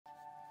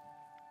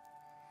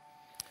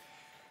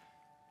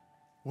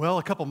Well,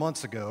 a couple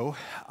months ago,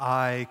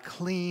 I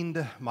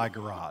cleaned my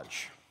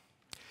garage.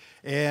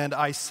 And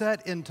I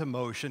set into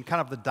motion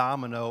kind of the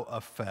domino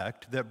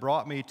effect that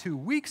brought me 2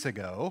 weeks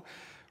ago,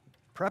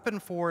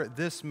 prepping for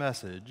this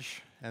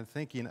message and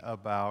thinking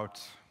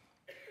about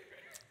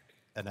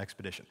an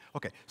expedition.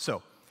 Okay,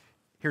 so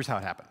here's how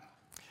it happened.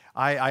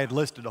 I had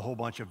listed a whole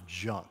bunch of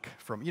junk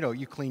from,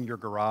 you clean your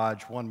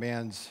garage. One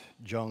man's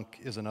junk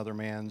is another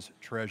man's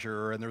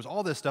treasure, and there's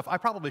all this stuff. I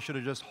probably should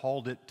have just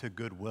hauled it to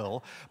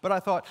Goodwill, but I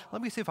thought, let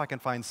me see if I can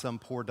find some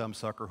poor dumb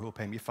sucker who will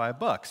pay me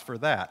 $5 for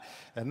that,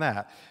 and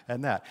that,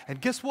 and that.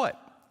 And guess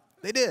what?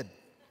 They did,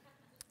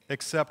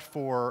 except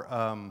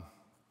for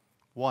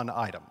one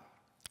item.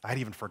 I'd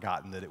even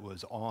forgotten that it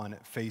was on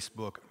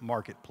Facebook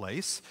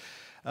Marketplace.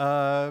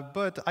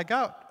 But I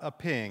got a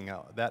ping,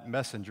 that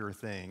messenger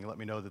thing, let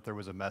me know that there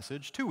was a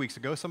message. 2 weeks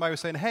ago, somebody was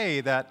saying,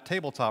 hey, that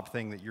tabletop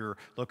thing that you're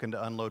looking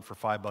to unload for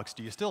 $5,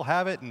 do you still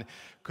have it, and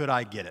could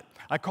I get it?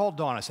 I called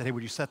Dawn, I said, hey,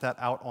 would you set that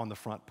out on the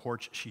front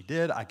porch? She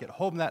did. I get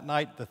home that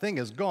night, the thing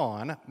is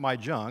gone, my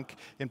junk.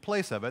 In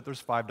place of it,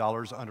 there's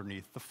 $5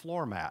 underneath the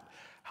floor mat.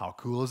 How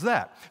cool is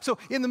that? So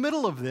in the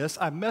middle of this,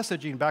 I'm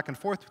messaging back and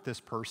forth with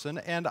this person,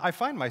 and I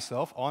find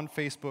myself on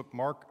Facebook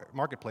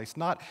Marketplace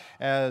not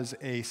as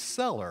a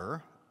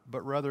seller,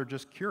 but rather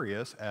just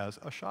curious as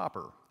a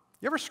shopper.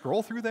 You ever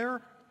scroll through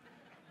there?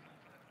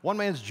 One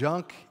man's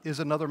junk is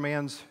another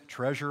man's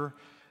treasure.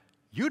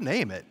 You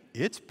name it,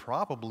 it's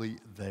probably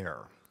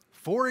there.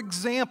 For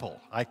example,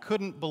 I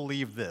couldn't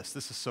believe this.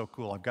 This is so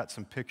cool. I've got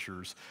some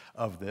pictures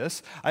of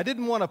this. I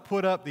didn't want to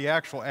put up the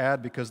actual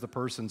ad because the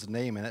person's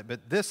name in it,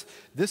 but this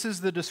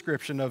is the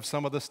description of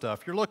some of the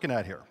stuff you're looking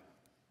at here.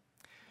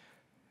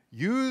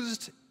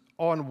 Used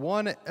on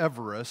one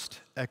Everest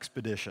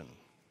expedition.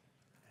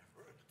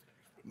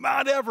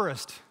 Mount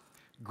Everest.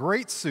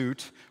 Great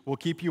suit, will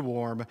keep you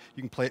warm.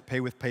 You can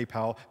pay with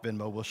PayPal,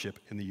 Venmo will ship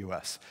in the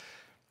US.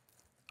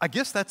 I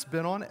guess that's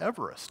been on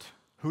Everest.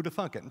 Who'd have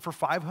thunk it? And for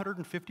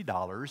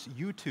 $550,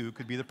 you too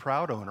could be the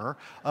proud owner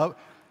of,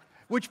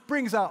 which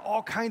brings out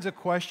all kinds of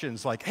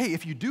questions like, hey,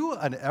 if you do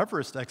an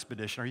Everest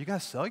expedition, are you going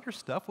to sell your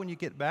stuff when you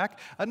get back?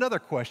 Another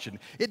question.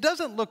 It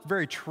doesn't look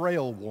very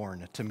trail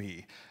worn to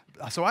me.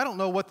 So I don't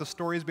know what the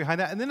story is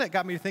behind that. And then it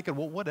got me thinking,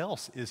 well, what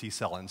else is he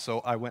selling? So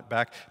I went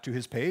back to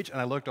his page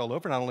and I looked all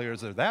over. Not only is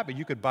there that, but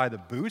you could buy the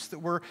boots that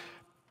were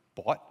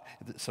bought,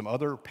 some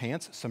other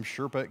pants, some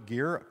Sherpa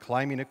gear,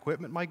 climbing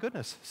equipment. My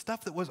goodness,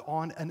 stuff that was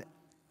on an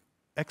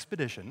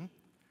expedition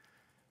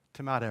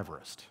to Mount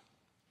Everest.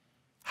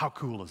 How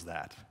cool is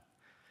that?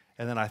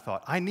 And then I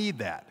thought, I need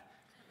that.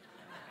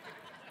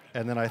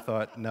 And then I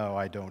thought, no,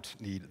 I don't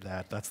need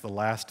that. That's the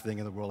last thing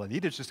in the world I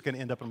need. It's just going to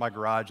end up in my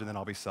garage, and then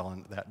I'll be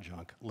selling that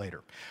junk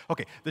later.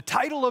 Okay, the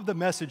title of the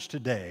message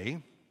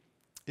today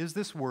is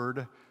this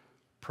word,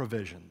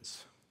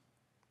 provisions.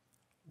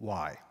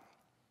 Why?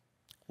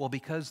 Well,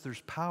 because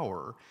there's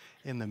power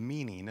in the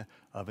meaning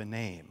of a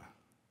name.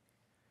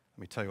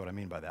 Let me tell you what I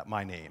mean by that.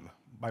 My name,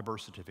 my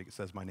birth certificate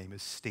says my name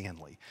is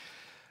Stanley.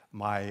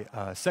 My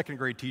second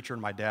grade teacher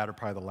and my dad are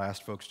probably the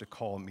last folks to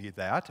call me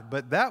that.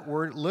 But that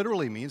word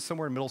literally means,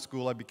 somewhere in middle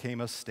school I became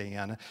a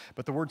Stan.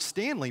 But the word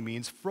Stanley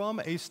means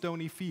from a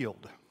stony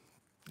field.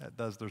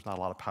 There's not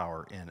a lot of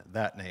power in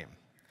that name.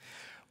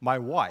 My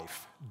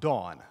wife,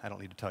 Dawn, I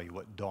don't need to tell you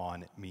what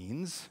Dawn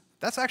means.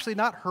 That's actually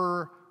not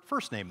her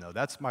first name, though.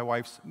 That's my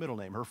wife's middle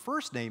name. Her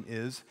first name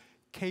is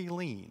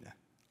Kayleen.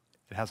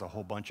 It has a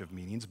whole bunch of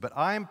meanings, but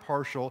I'm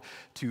partial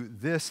to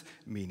this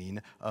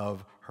meaning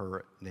of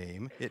her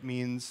name. It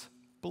means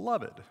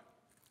beloved.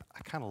 I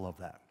kind of love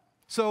that.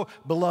 So,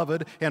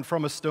 beloved, and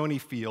from a stony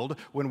field,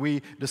 when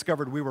we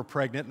discovered we were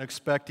pregnant and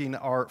expecting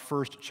our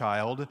first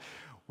child,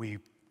 we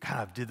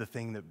kind of did the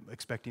thing that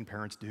expecting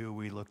parents do.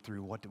 We looked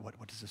through what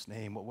is this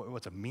name?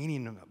 What's a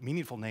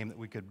meaningful name that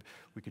we could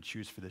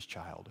choose for this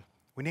child?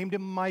 We named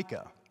him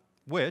Micah,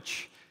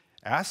 which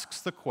asks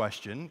the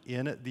question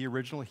in the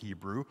original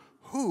Hebrew,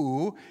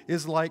 who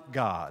is like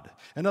God?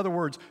 In other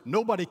words,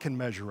 nobody can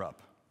measure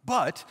up.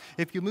 But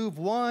if you move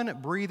one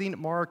breathing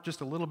mark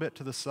just a little bit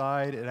to the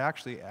side, it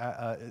actually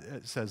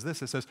it says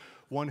this. It says,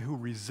 one who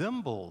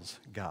resembles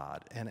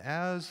God. And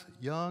as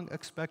young,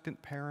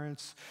 expectant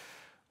parents,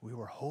 we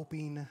were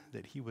hoping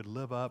that he would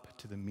live up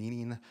to the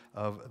meaning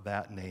of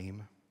that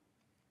name.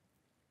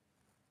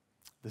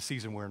 The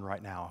season we're in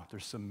right now,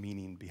 there's some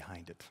meaning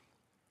behind it.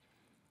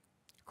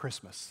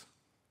 Christmas.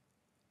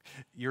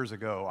 Years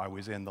ago, I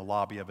was in the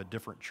lobby of a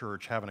different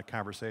church having a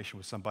conversation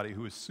with somebody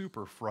who was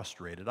super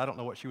frustrated. I don't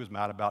know what she was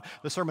mad about.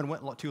 The sermon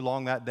went too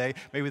long that day.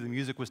 Maybe the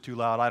music was too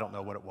loud. I don't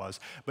know what it was.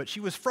 But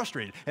she was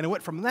frustrated. And it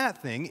went from that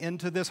thing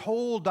into this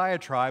whole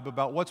diatribe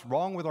about what's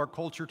wrong with our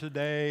culture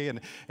today and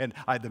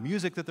the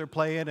music that they're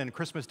playing and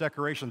Christmas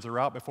decorations are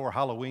out before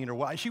Halloween or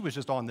what. She was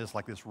just on this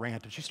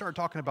rant. And she started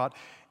talking about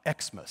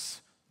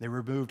Xmas. They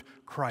removed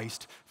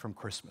Christ from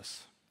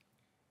Christmas.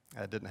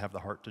 I didn't have the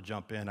heart to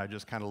jump in. I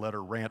just kind of let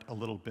her rant a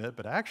little bit,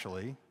 but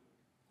actually,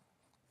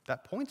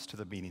 that points to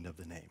the meaning of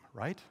the name,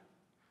 right?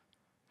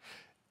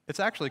 It's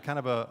actually kind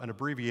of an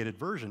abbreviated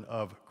version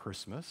of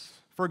Christmas.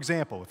 For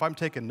example, if I'm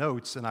taking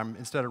notes and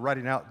instead of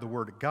writing out the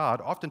word God,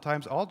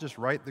 oftentimes I'll just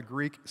write the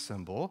Greek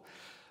symbol.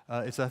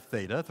 It's a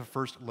theta, the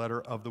first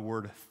letter of the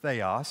word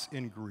theos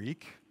in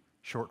Greek,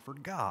 short for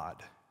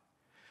God.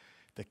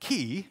 The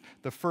key,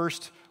 the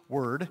first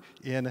word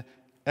in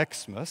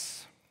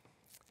Xmas,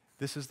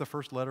 this is the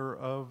first letter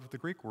of the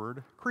Greek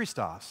word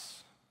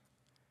Christos.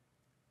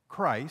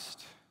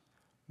 Christ,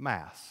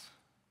 Mass.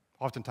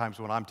 Oftentimes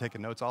when I'm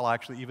taking notes, I'll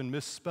actually even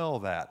misspell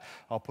that.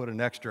 I'll put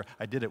an extra,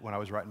 I did it when I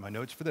was writing my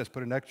notes for this,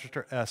 put an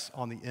extra S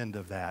on the end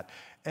of that.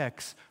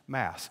 X,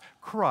 Mass.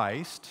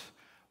 Christ,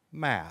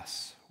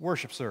 Mass.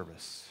 Worship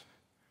service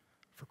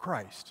for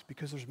Christ,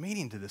 because there's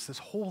meaning to this. This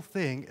whole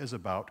thing is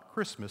about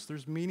Christmas.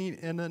 There's meaning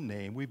in a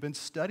name. We've been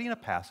studying a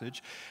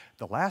passage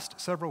the last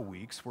several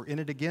weeks. We're in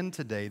it again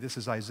today. This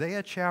is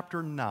Isaiah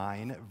chapter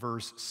 9,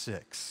 verse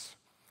 6.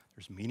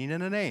 There's meaning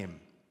in a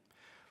name.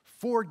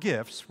 4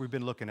 gifts we've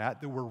been looking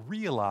at that were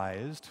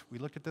realized, we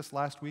looked at this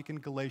last week in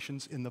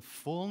Galatians, in the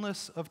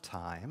fullness of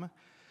time.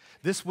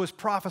 This was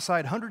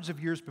prophesied hundreds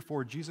of years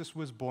before Jesus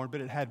was born,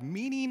 but it had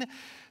meaning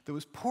that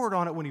was poured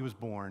on it when he was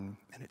born,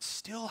 and it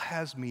still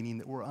has meaning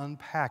that we're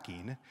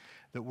unpacking,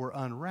 that we're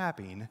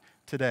unwrapping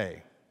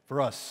today. For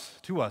us,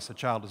 to us, a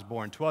child is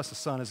born, to us a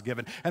son is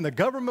given, and the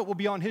government will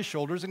be on his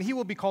shoulders, and he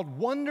will be called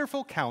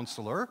Wonderful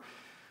Counselor.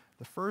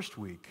 The first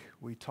week,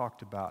 we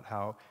talked about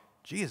how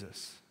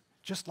Jesus,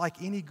 just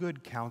like any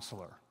good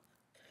counselor,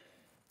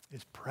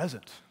 is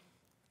present.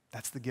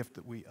 That's the gift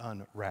that we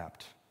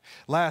unwrapped.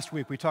 Last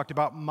week, we talked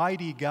about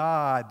mighty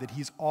God, that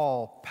he's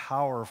all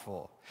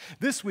powerful.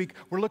 This week,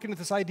 we're looking at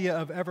this idea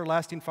of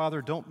everlasting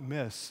Father. Don't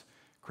miss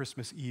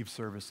Christmas Eve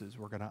services.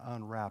 We're going to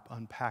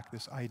unpack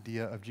this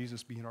idea of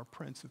Jesus being our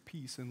Prince of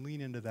Peace and lean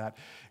into that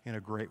in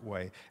a great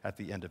way at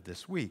the end of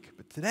this week.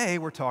 But today,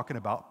 we're talking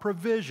about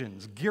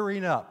provisions,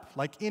 gearing up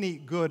like any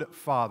good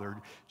father.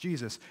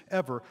 Jesus,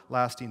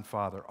 everlasting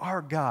Father.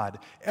 Our God,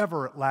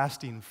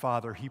 everlasting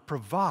Father. He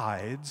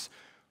provides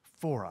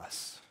for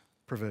us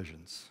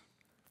provisions.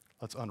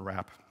 Let's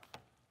unwrap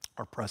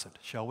our present,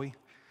 shall we?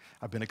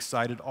 I've been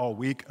excited all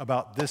week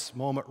about this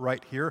moment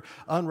right here,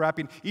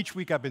 unwrapping. Each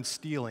week I've been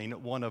stealing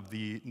one of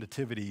the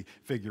nativity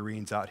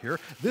figurines out here.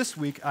 This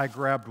week I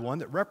grabbed one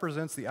that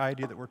represents the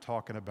idea that we're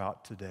talking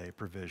about today,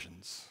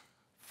 provisions.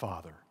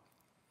 Father.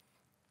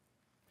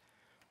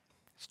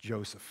 It's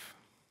Joseph.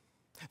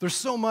 There's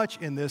so much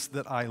in this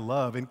that I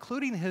love,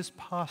 including his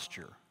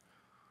posture.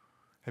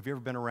 Have you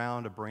ever been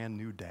around a brand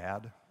new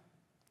dad?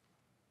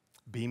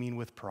 Beaming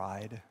with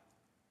pride?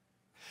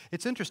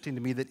 It's interesting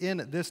to me that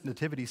in this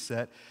nativity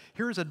set,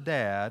 here's a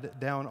dad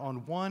down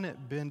on one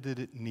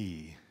bended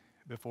knee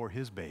before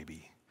his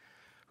baby,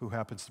 who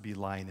happens to be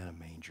lying in a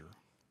manger.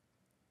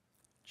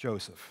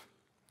 Joseph,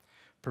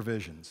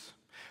 provisions,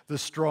 the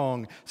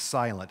strong,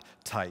 silent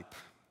type.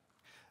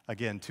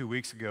 Again, 2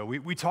 weeks ago,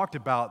 we talked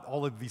about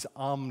all of these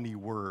omni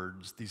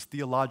words, these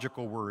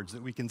theological words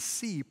that we can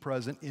see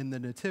present in the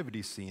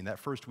nativity scene. That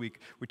first week,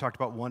 we talked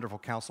about Wonderful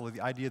Counselor,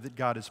 the idea that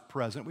God is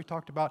present. We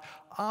talked about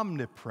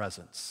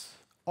omnipresence.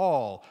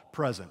 All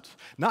present.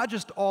 Not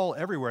just all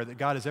everywhere, that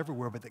God is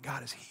everywhere, but that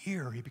God is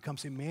here. He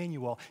becomes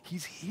Emmanuel.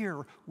 He's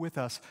here with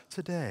us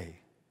today.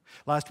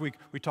 Last week,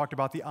 we talked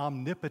about the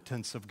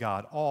omnipotence of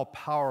God, all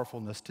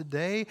powerfulness.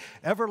 Today,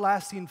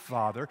 everlasting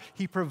Father,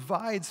 he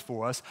provides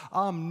for us,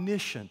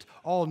 omniscient,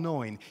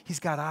 all-knowing. He's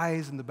got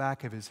eyes in the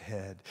back of his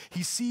head.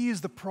 He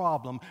sees the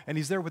problem, and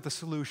he's there with the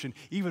solution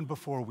even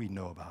before we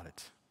know about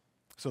it.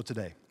 So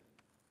today,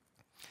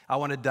 I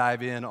want to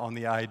dive in on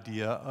the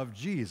idea of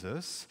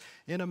Jesus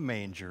in a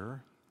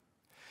manger.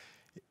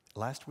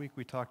 Last week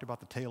we talked about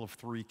the tale of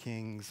 3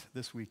 kings.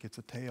 This week it's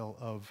a tale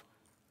of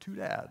 2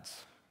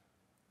 dads.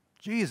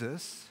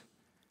 Jesus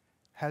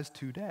has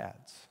 2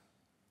 dads.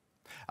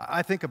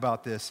 I think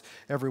about this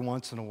every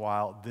once in a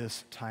while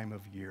this time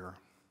of year.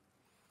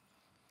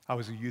 I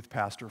was a youth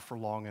pastor for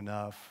long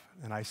enough,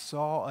 and I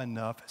saw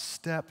enough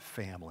step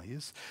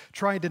families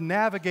trying to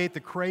navigate the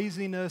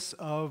craziness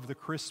of the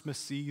Christmas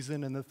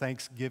season and the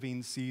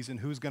Thanksgiving season.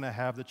 Who's going to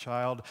have the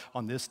child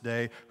on this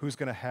day? Who's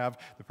going to have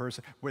the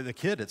person? Where the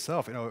kid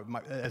itself,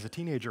 as a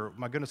teenager,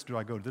 my goodness, do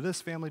I go to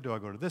this family? Do I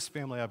go to this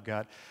family? I've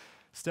got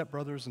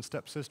stepbrothers and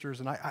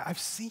stepsisters, and I've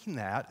seen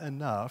that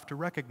enough to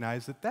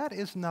recognize that that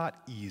is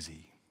not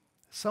easy.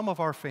 Some of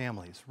our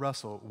families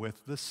wrestle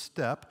with the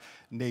step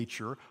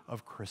nature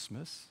of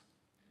Christmas.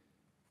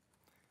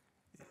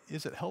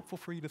 Is it helpful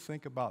for you to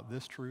think about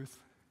this truth?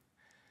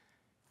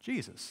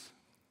 Jesus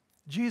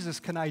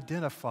can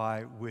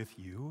identify with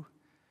you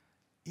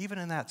even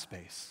in that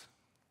space.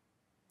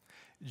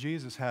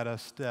 Jesus had a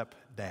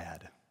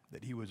stepdad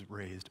that he was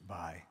raised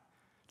by.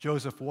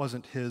 Joseph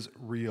wasn't his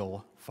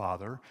real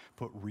father,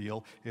 put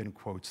real in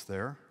quotes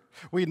there.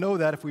 We know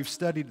that if we've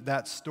studied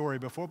that story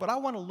before, but I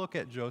want to look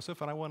at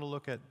Joseph and I want to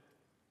look at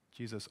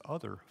Jesus'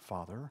 other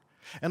father,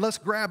 And let's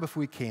grab, if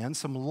we can,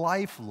 some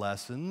life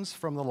lessons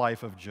from the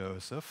life of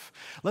Joseph.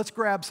 Let's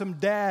grab some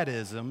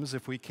dad-isms,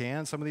 if we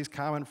can, some of these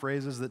common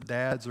phrases that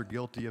dads are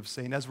guilty of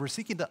saying as we're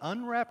seeking to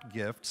unwrap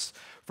gifts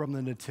from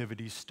the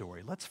nativity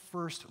story. Let's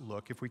first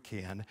look, if we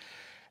can,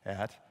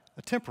 at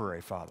a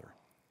temporary father,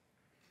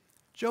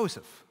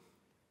 Joseph.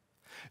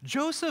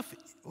 Joseph,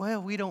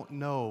 well, we don't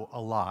know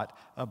a lot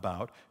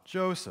about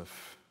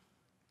Joseph.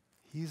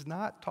 He's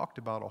not talked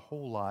about a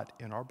whole lot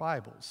in our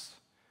Bibles.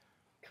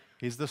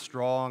 He's the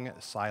strong,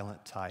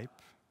 silent type.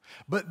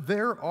 But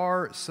there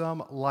are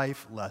some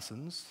life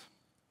lessons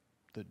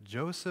that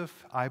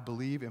Joseph, I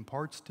believe,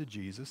 imparts to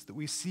Jesus that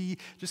we see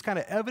just kind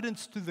of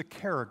evidence through the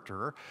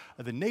character,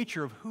 the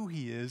nature of who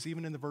he is,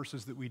 even in the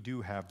verses that we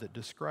do have that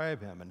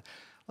describe him. And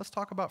let's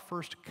talk about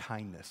first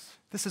kindness.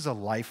 This is a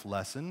life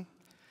lesson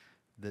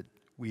that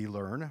we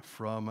learn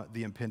from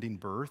the impending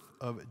birth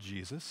of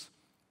Jesus.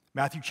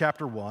 Matthew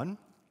chapter 1,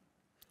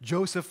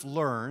 Joseph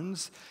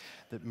learns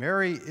that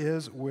Mary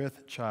is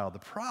with child. The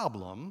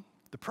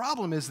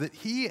problem is that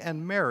he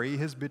and Mary,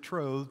 his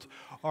betrothed,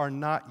 are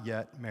not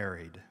yet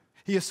married.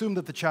 He assumed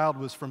that the child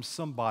was from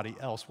somebody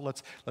else. Well,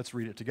 let's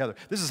read it together.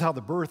 This is how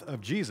the birth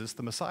of Jesus,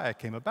 the Messiah,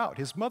 came about.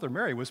 His mother,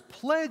 Mary, was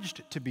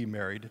pledged to be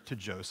married to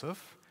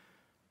Joseph.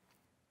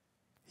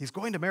 He's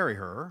going to marry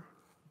her,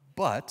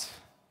 but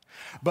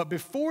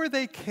before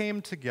they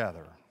came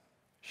together,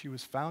 she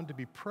was found to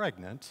be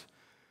pregnant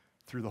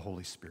through the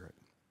Holy Spirit.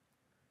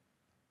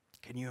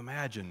 Can you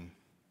imagine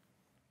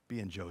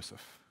being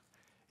Joseph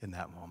in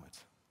that moment?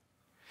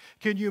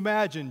 Can you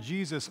imagine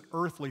Jesus'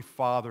 earthly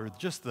father,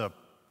 just the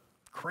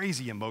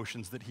crazy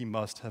emotions that he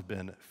must have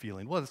been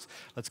feeling? Well,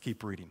 let's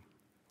keep reading.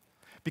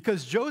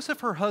 Because Joseph,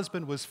 her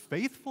husband, was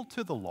faithful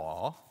to the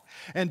law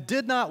and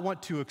did not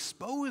want to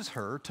expose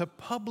her to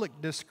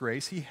public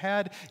disgrace, he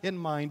had in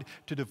mind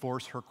to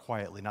divorce her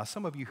quietly. Now,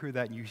 some of you hear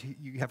that and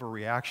you have a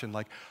reaction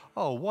like,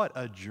 oh, what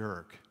a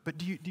jerk. But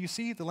do you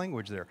see the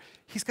language there?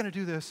 He's going to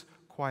do this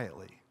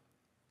quietly.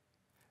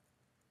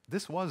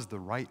 This was the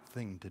right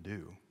thing to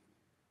do.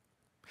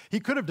 He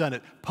could have done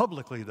it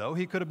publicly, though.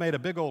 He could have made a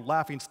big old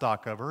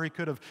laughingstock of her. He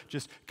could have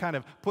just kind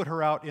of put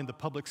her out in the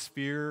public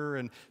sphere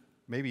and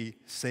maybe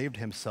saved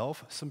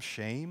himself some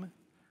shame.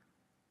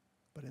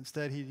 But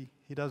instead, he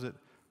does it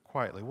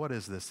quietly. What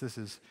is this? This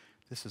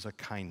is a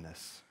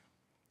kindness.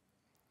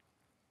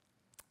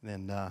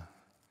 Then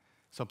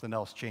something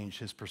else changed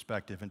his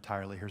perspective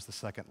entirely. Here's the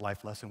second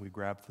life lesson we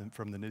grabbed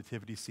from the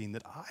nativity scene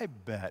that I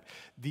bet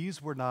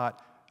these were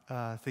not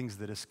things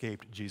that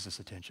escaped Jesus'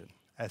 attention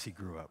as he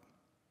grew up.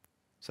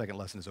 Second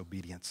lesson is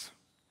obedience.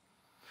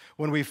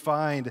 When we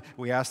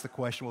ask the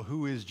question, well,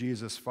 who is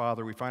Jesus'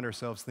 father? We find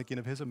ourselves thinking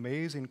of his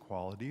amazing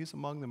qualities.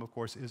 Among them, of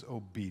course, is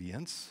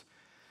obedience.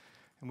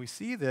 And we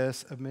see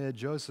this amid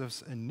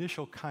Joseph's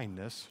initial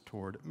kindness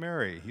toward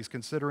Mary. He's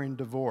considering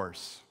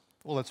divorce.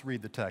 Well, let's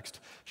read the text,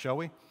 shall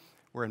we?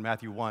 We're in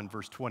Matthew 1,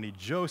 verse 20.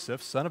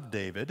 Joseph, son of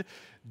David,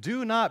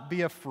 do not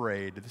be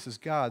afraid. This is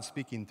God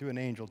speaking through an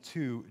angel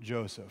to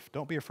Joseph.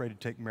 Don't be afraid to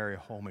take Mary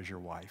home as your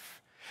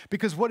wife,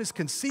 because what is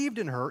conceived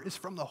in her is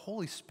from the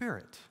Holy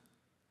Spirit.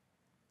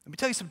 Let me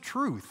tell you some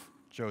truth,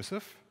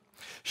 Joseph.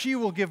 She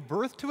will give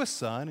birth to a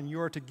son, and you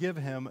are to give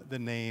him the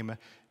name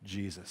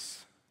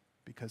Jesus,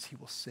 because he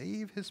will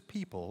save his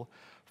people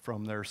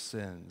from their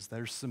sins.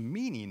 There's some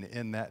meaning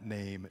in that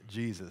name,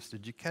 Jesus.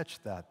 Did you catch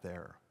that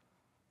there?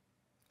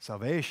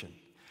 Salvation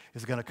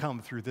is going to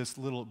come through this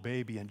little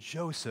baby, and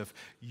Joseph,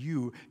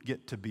 you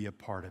get to be a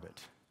part of it.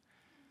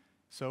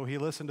 So he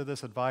listened to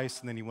this advice,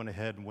 and then he went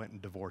ahead and went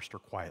and divorced her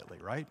quietly,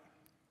 right?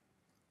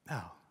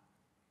 Now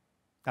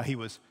he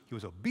was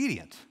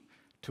obedient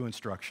to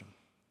instruction.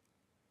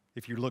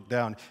 If you look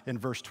down in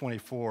verse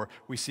 24,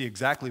 we see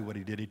exactly what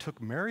he did. He took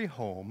Mary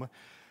home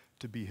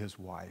to be his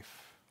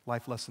wife.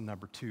 Life lesson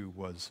number 2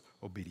 was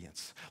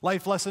obedience.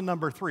 Life lesson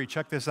number 3,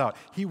 check this out.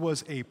 He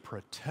was a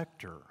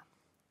protector.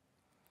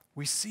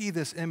 We see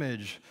this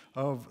image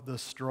of the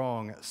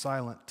strong,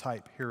 silent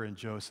type here in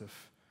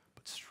Joseph,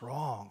 but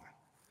strong.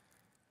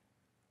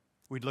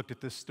 We looked at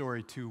this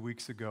story 2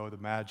 weeks ago. The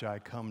Magi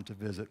come to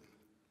visit,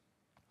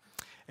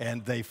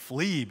 and they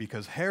flee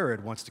because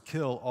Herod wants to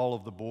kill all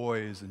of the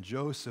boys, and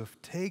Joseph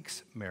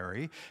takes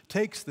Mary,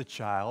 takes the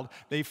child.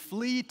 They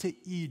flee to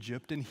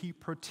Egypt, and he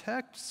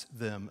protects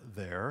them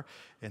there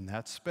in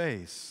that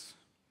space.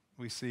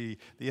 We see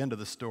the end of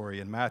the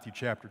story in Matthew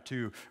chapter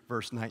 2,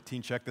 verse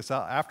 19. Check this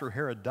out. After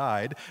Herod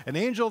died, an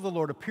angel of the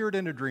Lord appeared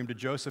in a dream to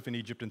Joseph in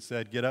Egypt and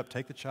said, "Get up,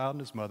 take the child and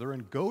his mother,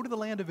 and go to the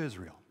land of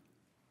Israel.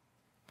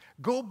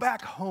 Go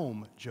back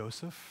home,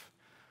 Joseph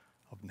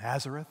of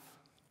Nazareth.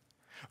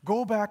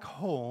 Go back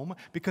home,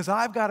 because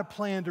I've got a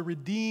plan to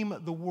redeem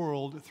the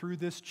world through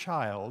this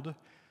child.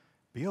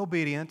 Be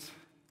obedient,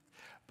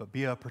 but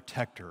be a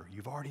protector."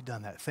 You've already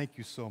done that. Thank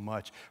you so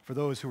much. For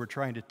those who are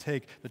trying to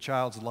take the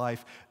child's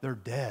life, they're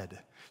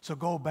dead. So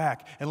go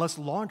back and let's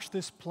launch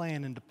this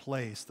plan into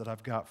place that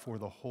I've got for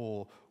the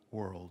whole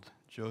world.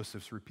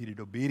 Joseph's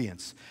repeated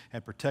obedience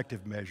and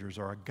protective measures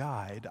are a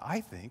guide, I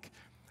think,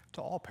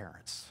 to all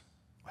parents,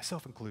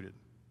 myself included.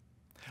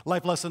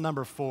 Life lesson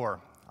number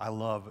 4. I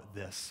love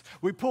this.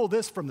 We pull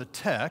this from the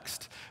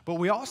text, but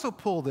we also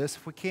pull this,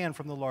 if we can,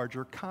 from the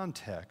larger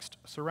context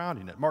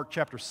surrounding it. Mark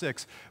chapter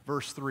 6,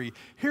 verse 3.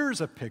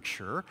 Here's a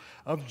picture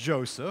of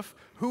Joseph,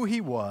 who he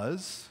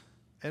was,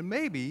 and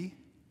maybe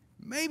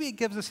it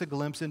gives us a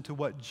glimpse into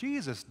what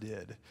Jesus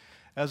did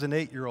as an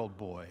 8-year-old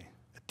boy,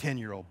 a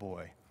 10-year-old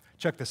boy.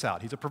 Check this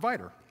out. He's a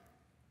provider.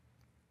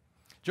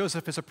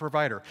 Joseph is a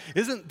provider.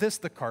 Isn't this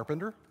the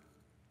carpenter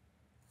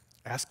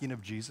asking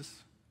of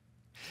Jesus?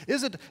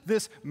 Isn't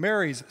this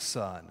Mary's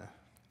son?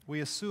 We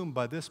assume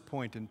by this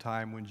point in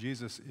time when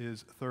Jesus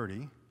is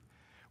 30,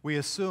 we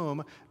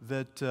assume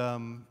that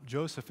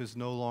Joseph is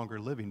no longer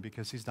living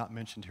because he's not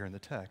mentioned here in the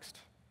text.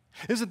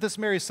 Isn't this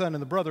Mary's son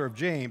and the brother of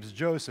James,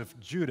 Joseph,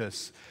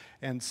 Judas,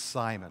 and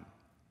Simon?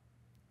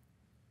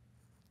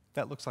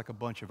 That looks like a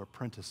bunch of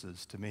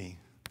apprentices to me.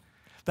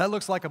 That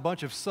looks like a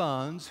bunch of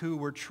sons who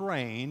were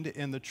trained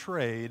in the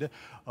trade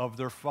of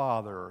their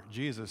father.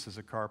 Jesus is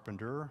a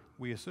carpenter.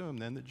 We assume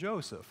then that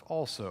Joseph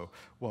also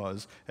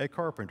was a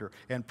carpenter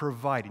and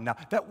providing. Now,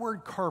 that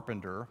word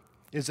carpenter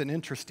is an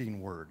interesting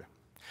word.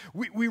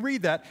 We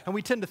read that and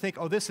we tend to think,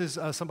 oh, this is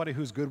somebody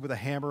who's good with a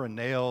hammer and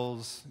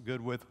nails, good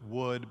with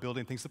wood,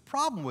 building things. The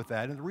problem with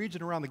that, in the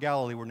region around the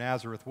Galilee where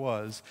Nazareth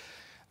was,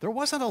 there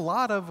wasn't a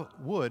lot of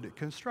wood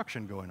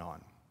construction going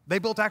on. They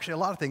built actually a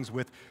lot of things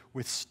with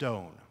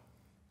stone.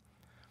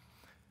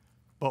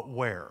 But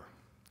where?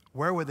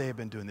 Where would they have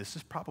been doing this?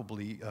 This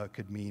probably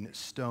could mean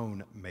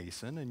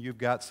stonemason, and you've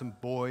got some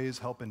boys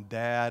helping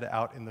dad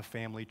out in the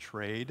family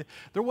trade.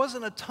 There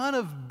wasn't a ton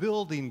of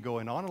building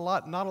going on,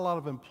 not a lot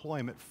of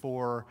employment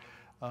for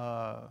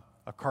a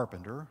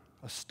carpenter,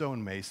 a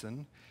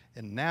stonemason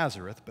in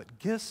Nazareth, but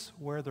guess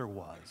where there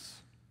was?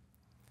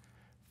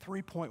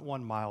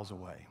 3.1 miles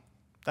away.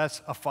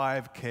 That's a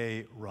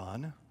 5K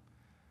run.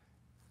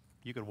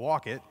 You could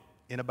walk it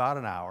in about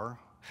an hour.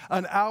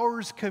 An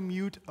hour's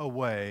commute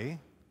away.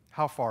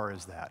 How far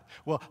is that?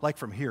 Well, like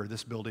from here,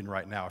 this building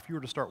right now, if you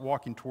were to start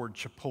walking toward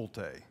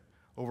Chipotle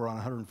over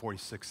on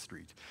 146th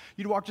Street,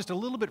 you'd walk just a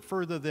little bit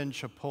further than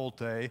Chipotle.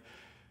 Do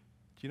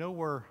you know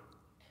where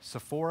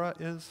Sephora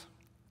is?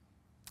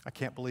 I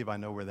can't believe I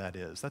know where that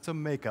is. That's a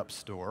makeup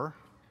store.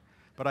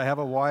 But I have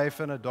a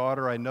wife and a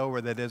daughter. I know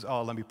where that is.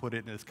 Oh, let me put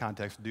it in this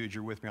context. Dude,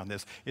 you're with me on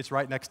this. It's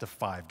right next to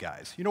Five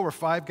Guys. You know where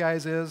Five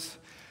Guys is?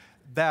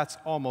 That's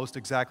almost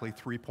exactly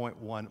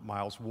 3.1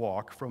 miles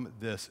walk from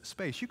this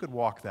space. You could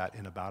walk that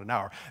in about an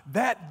hour.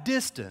 That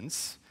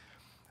distance,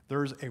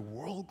 there's a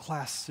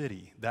world-class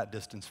city that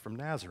distance from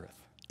Nazareth.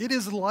 It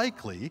is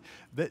likely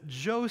that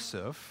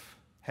Joseph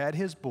had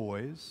his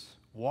boys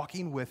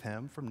walking with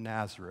him from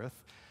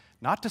Nazareth,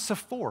 not to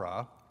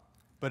Sephora,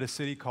 but a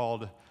city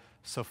called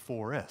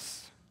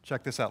Sepphoris.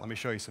 Check this out. Let me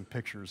show you some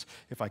pictures,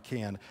 if I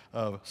can,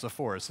 of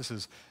Sepphoris. This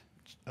is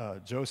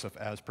Joseph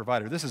as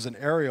provider. This is an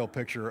aerial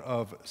picture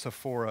of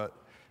Sepphoris,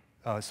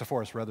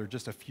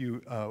 just a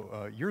few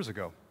years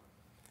ago.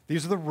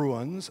 These are the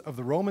ruins of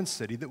the Roman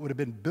city that would have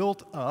been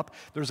built up.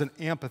 There's an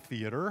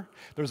amphitheater.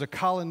 There's a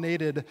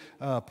colonnaded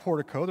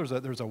portico.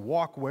 There's a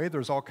walkway.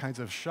 There's all kinds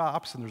of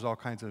shops, and there's all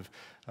kinds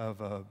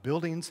of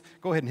buildings.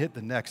 Go ahead and hit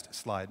the next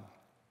slide.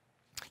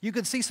 You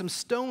can see some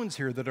stones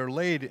here that are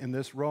laid in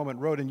this Roman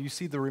road, and you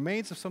see the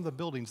remains of some of the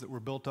buildings that were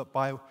built up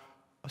by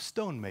a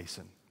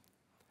stonemason.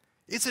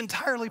 It's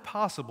entirely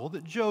possible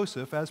that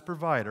Joseph, as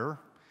provider,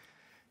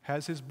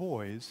 has his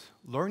boys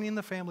learning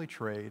the family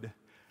trade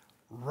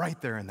right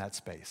there in that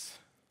space.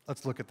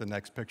 Let's look at the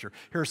next picture.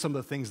 Here are some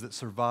of the things that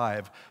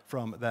survive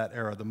from that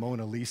era, the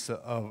Mona Lisa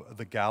of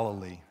the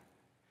Galilee.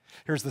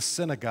 Here's the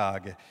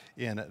synagogue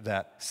in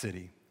that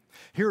city.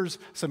 Here's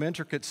some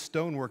intricate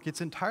stonework.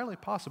 It's entirely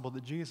possible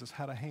that Jesus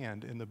had a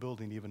hand in the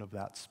building even of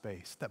that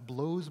space. That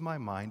blows my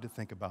mind to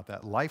think about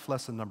that. Life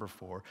lesson number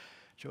 4,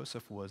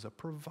 Joseph was a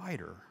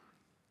provider.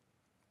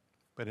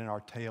 But in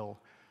our tale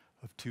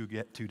of two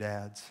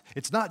dads,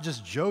 it's not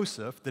just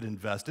Joseph that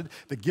invested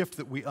the gift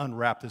that we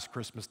unwrap this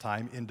Christmas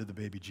time into the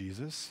baby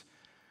Jesus,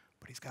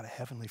 but he's got a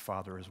heavenly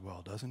Father as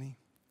well, doesn't he?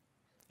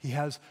 He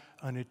has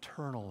an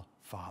eternal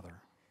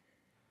Father.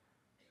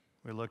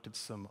 We looked at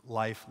some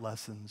life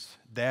lessons.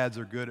 Dads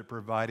are good at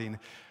providing,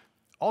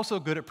 also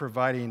good at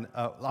providing,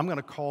 I'm going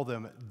to call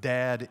them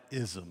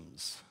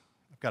dad-isms.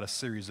 Got a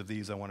series of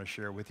these I want to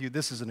share with you.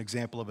 This is an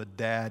example of a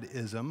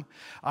dad-ism.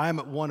 I'm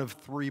one of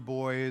 3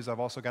 boys. I've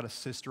also got a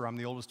sister. I'm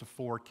the oldest of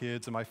 4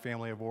 kids in my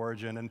family of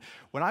origin. And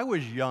when I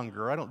was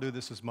younger, I don't do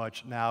this as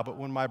much now, but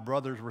when my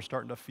brothers were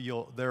starting to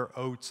feel their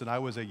oats and I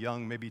was a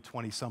young, maybe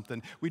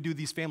 20-something, we'd do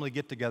these family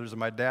get-togethers at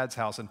my dad's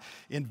house, and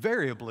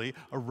invariably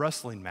a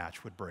wrestling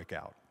match would break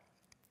out.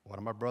 One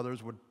of my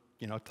brothers would,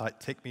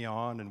 take me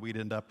on, and we'd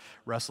end up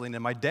wrestling.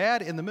 And my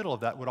dad, in the middle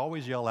of that, would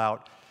always yell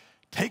out,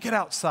 "Take it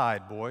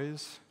outside,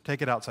 boys.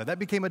 Take it outside." That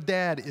became a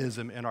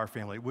dad-ism in our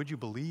family. Would you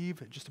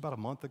believe, just about a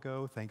month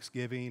ago,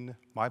 Thanksgiving,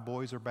 my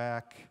boys are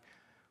back.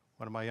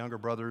 One of my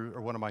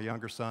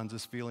younger sons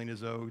is feeling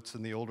his oats,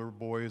 and the older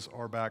boys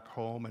are back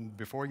home. And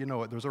before you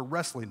know it, there's a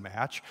wrestling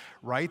match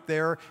right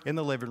there in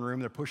the living room.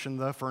 They're pushing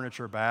the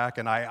furniture back,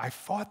 and I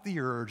fought the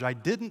urge. I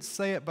didn't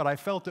say it, but I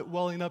felt it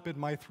welling up in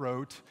my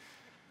throat.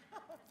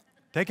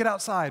 Take it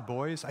outside,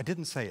 boys. I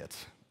didn't say it,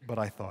 but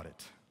I thought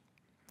it.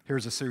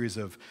 Here's a series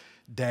of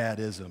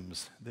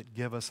dad-isms that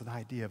give us an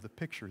idea of the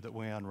picture that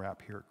we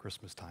unwrap here at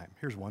Christmas time.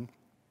 Here's one.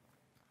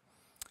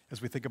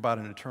 As we think about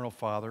an eternal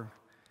Father,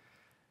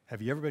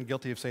 have you ever been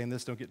guilty of saying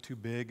this? Don't get too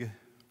big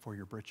for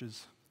your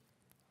britches.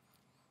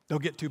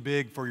 Don't get too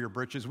big for your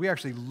britches. We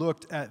actually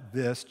looked at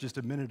this just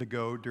a minute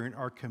ago during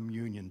our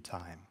communion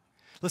time.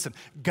 Listen,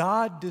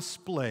 God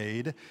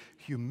displayed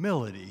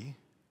humility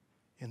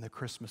in the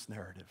Christmas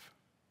narrative.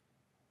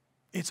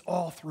 It's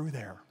all through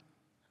there.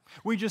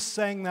 We just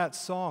sang that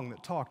song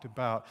that talked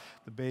about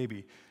the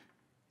baby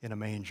in a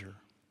manger.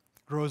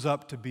 Grows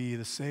up to be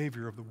the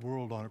Savior of the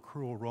world on a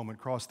cruel Roman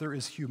cross. There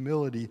is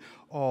humility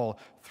all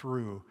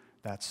through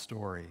that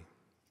story.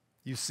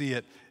 You see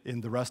it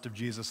in the rest of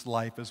Jesus'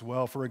 life as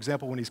well. For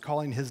example, when he's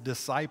calling his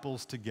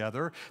disciples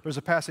together, there's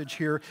a passage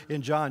here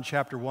in John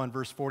chapter 1,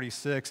 verse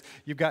 46.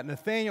 You've got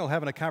Nathanael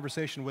having a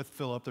conversation with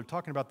Philip. They're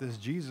talking about this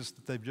Jesus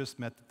that they've just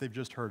met, that they've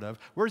just heard of.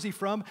 Where's he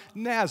from?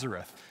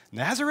 Nazareth.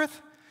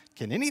 Nazareth?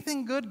 Can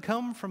anything good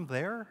come from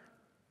there?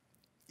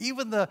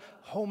 Even the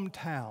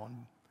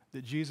hometown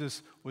that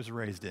Jesus was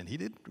raised in. He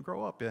didn't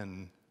grow up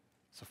in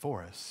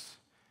Sepphoris.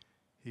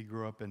 He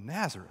grew up in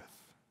Nazareth.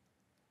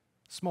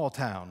 Small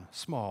town,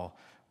 small.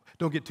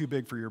 Don't get too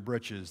big for your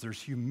britches. There's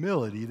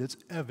humility that's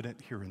evident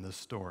here in this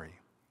story.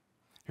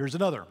 Here's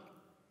another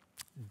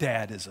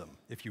dadism,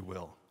 if you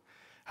will.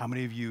 How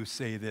many of you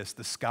say this?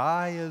 The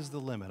sky is the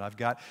limit. I've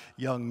got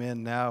young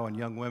men now and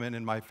young women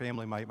in my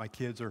family. My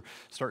kids are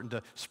starting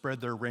to spread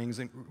their wings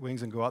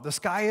and go out. The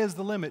sky is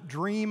the limit.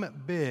 Dream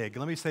big.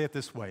 Let me say it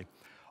this way.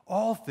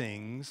 All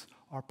things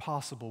are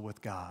possible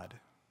with God.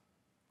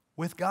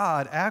 With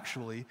God,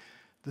 actually,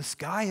 the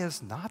sky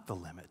is not the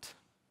limit.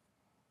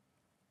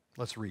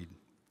 Let's read.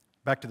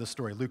 Back to the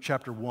story, Luke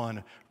chapter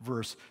 1,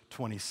 verse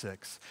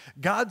 26.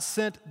 God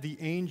sent the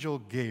angel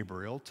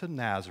Gabriel to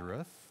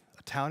Nazareth,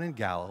 a town in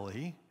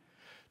Galilee,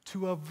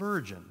 to a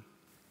virgin.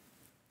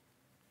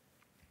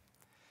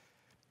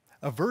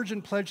 A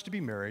virgin pledged to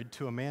be married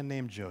to a man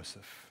named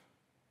Joseph,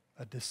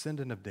 a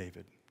descendant of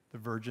David. The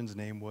virgin's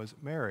name was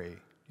Mary.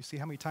 You see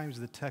how many times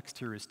the text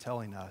here is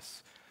telling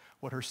us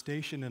what her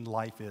station in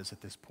life is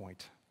at this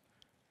point.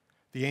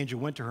 The angel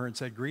went to her and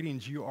said,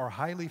 "Greetings, you are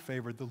highly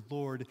favored. The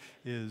Lord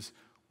is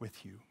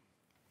with you."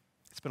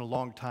 It's been a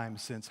long time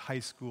since high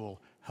school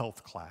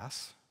health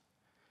class,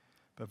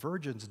 but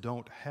virgins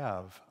don't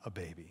have a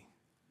baby.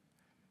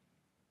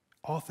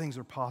 All things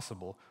are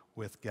possible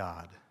with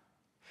God.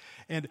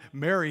 And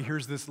Mary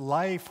hears this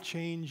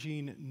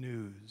life-changing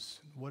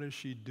news. What does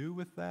she do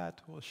with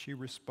that? Well, she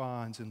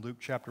responds in Luke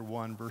chapter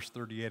 1, verse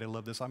 38. I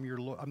love this. I'm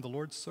the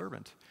Lord's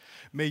servant.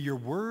 May your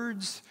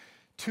words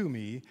to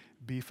me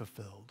be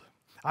fulfilled.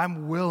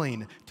 I'm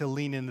willing to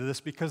lean into this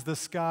because the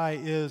sky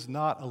is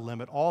not a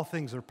limit. All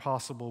things are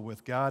possible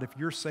with God. If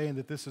you're saying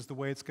that this is the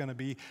way it's going to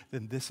be,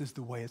 then this is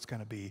the way it's going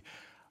to be.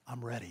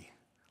 I'm ready.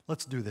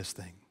 Let's do this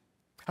thing.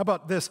 How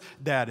about this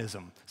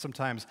dadism?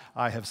 Sometimes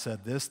I have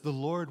said this, the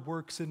Lord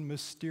works in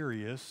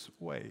mysterious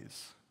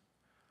ways.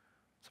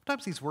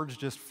 Sometimes these words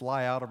just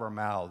fly out of our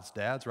mouths,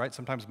 dads, right?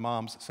 Sometimes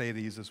moms say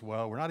these as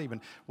well. We're not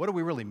even, what do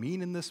we really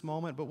mean in this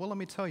moment? But well, let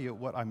me tell you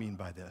what I mean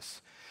by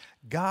this.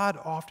 God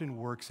often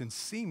works in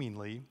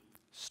seemingly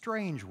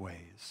strange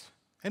ways.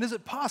 And is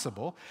it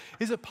possible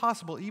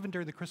even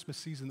during the Christmas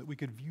season that we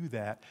could view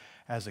that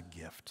as a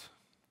gift?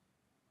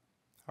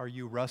 Are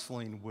you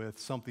wrestling with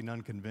something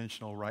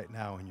unconventional right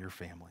now in your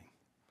family?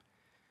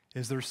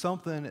 Is there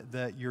something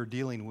that you're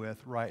dealing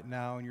with right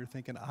now and you're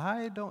thinking,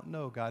 I don't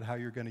know, God, how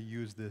you're going to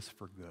use this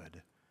for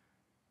good?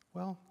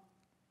 Well,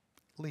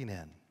 lean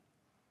in.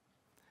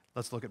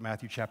 Let's look at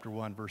Matthew chapter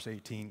 1, verse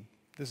 18.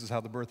 This is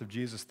how the birth of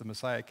Jesus, the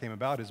Messiah, came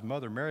about. His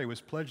mother, Mary,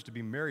 was pledged to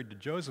be married to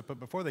Joseph, but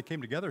before they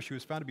came together, she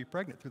was found to be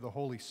pregnant through the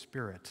Holy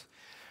Spirit.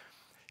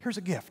 Here's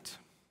a gift.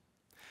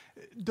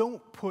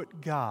 Don't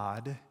put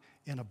God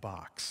in a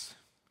box.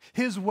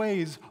 His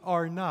ways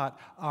are not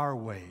our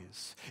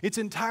ways. It's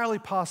entirely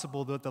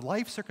possible that the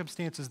life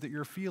circumstances that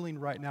you're feeling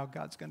right now,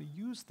 God's going to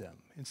use them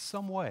in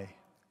some way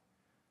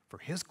for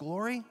His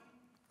glory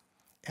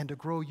and to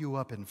grow you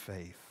up in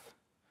faith.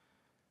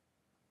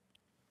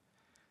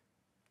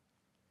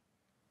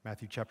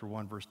 Matthew chapter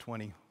 1, verse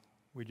 20.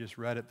 We just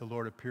read it. The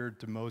Lord appeared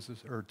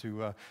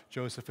to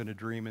Joseph in a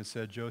dream and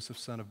said, "Joseph,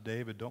 son of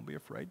David, don't be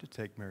afraid to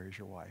take Mary as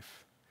your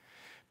wife,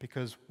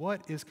 because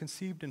what is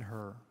conceived in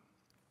her,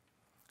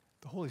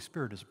 the Holy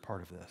Spirit is a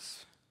part of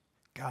this."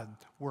 God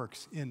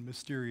works in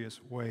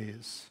mysterious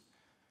ways.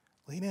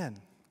 Lean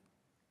in.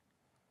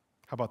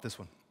 How about this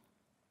one?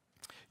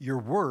 Your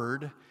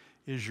word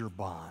is your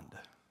bond.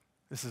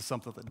 This is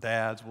something that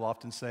dads will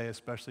often say,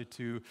 especially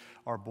to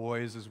our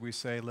boys, as we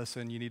say,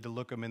 listen, you need to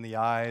look them in the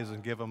eyes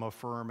and give them a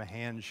firm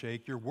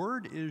handshake. Your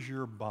word is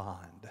your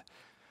bond.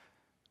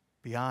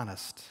 Be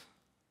honest.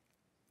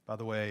 By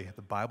the way,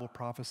 the Bible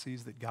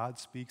prophecies that God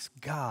speaks,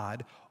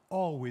 God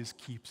always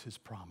keeps His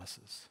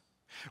promises.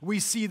 We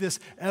see this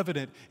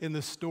evident in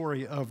the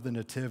story of the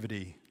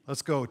Nativity.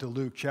 Let's go to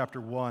Luke chapter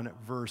 1,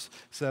 verse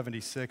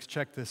 76.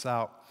 Check this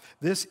out.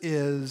 This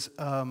is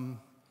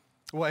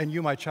Well, and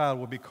you, my child,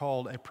 will be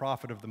called a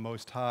prophet of the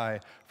Most High,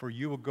 for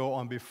you will go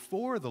on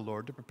before the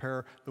Lord to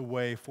prepare the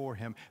way for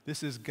him.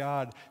 This is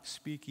God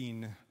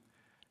speaking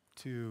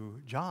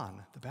to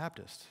John the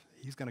Baptist.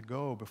 He's going to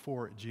go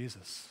before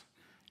Jesus.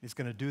 He's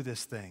going to do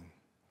this thing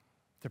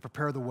to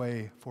prepare the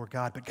way for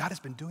God. But God has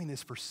been doing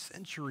this for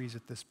centuries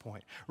at this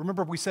point.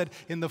 Remember, we said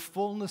in the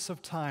fullness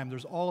of time,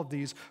 there's all of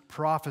these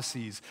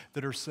prophecies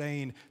that are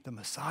saying the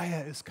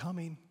Messiah is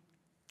coming.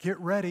 Get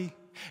ready.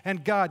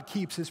 And God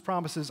keeps his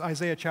promises.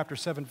 Isaiah chapter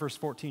 7, verse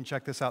 14,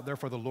 check this out.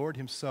 Therefore, the Lord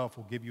himself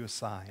will give you a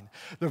sign.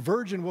 The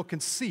virgin will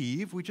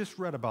conceive, we just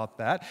read about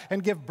that,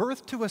 and give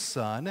birth to a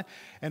son,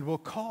 and will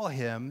call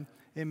him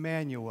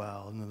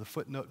Emmanuel. And the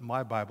footnote in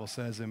my Bible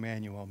says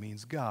Emmanuel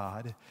means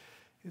God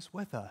is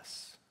with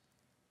us.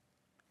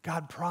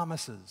 God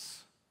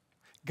promises.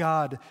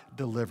 God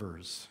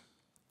delivers.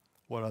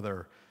 What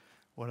other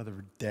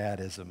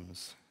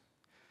dadisms?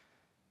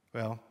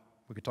 Well,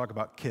 we could talk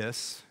about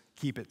KISS.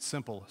 Keep it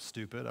simple,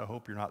 stupid. I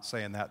hope you're not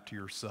saying that to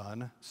your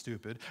son,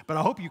 stupid. But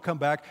I hope you come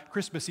back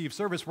Christmas Eve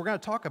service. We're going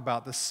to talk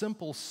about the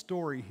simple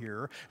story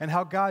here and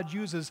how God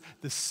uses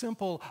the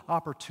simple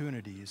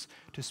opportunities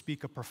to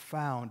speak a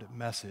profound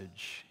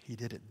message. He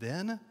did it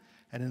then,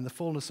 and in the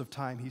fullness of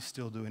time, he's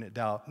still doing it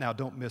now. Now,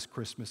 don't miss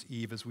Christmas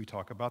Eve as we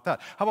talk about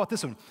that. How about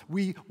this one?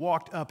 We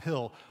walked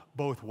uphill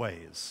both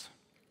ways.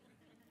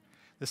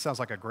 This sounds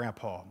like a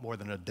grandpa more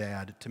than a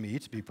dad to me,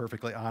 to be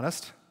perfectly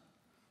honest.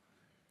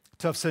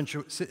 Tough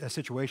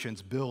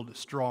situations build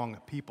strong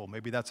people.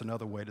 Maybe that's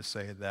another way to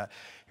say that.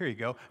 Here you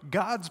go.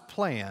 God's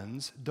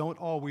plans don't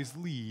always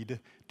lead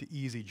to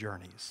easy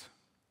journeys.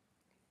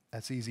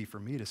 That's easy for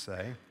me to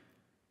say.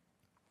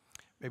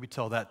 Maybe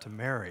tell that to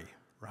Mary,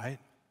 right?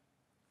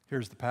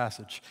 Here's the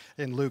passage.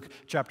 In Luke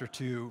chapter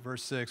 2,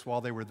 verse 6,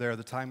 while they were there,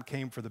 the time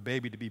came for the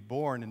baby to be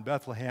born in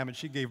Bethlehem, and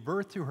she gave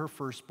birth to her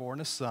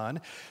firstborn, a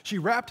son. She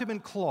wrapped him in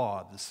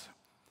cloths.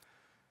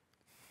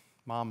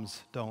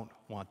 Moms don't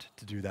want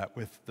to do that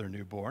with their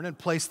newborn and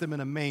place them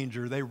in a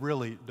manger. They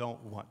really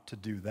don't want to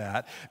do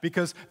that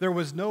because there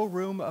was no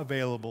room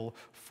available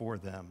for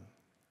them.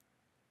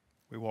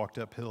 We walked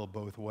uphill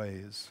both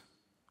ways.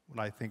 When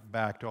I think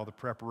back to all the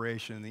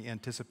preparation and the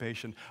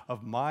anticipation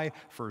of my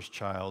first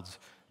child's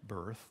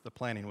birth, the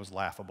planning was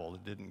laughable.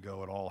 It didn't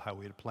go at all how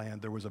we had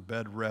planned. There was a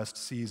bed rest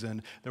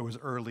season. There was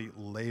early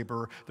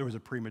labor. There was a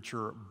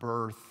premature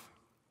birth.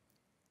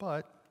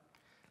 But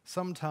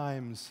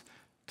sometimes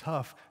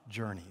tough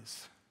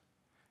journeys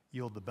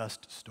yield the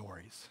best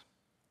stories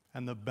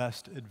and the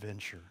best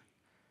adventure.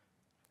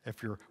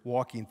 If you're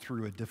walking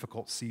through a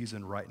difficult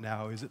season right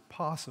now, is it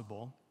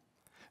possible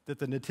that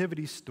the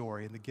nativity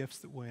story and the gifts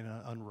that we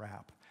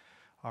unwrap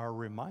are a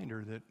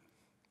reminder that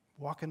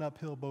walking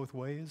uphill both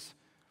ways,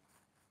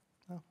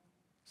 well,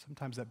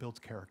 sometimes that builds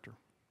character.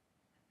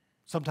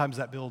 Sometimes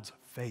that builds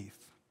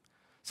faith.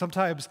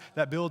 Sometimes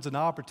that builds an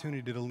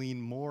opportunity to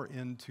lean more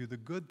into the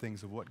good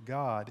things of what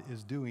God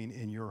is doing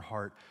in your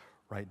heart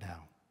right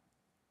now.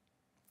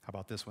 How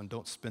about this one?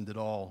 Don't spend it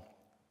all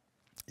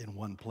in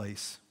one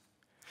place.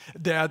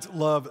 Dads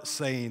love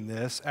saying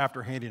this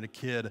after handing a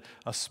kid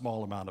a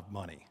small amount of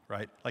money,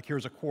 right? Like,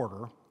 here's a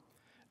quarter.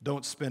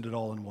 Don't spend it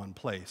all in one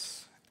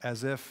place,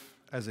 as if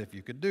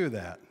you could do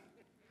that.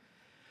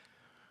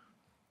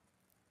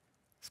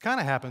 This kind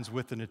of happens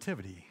with the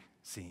nativity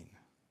scene.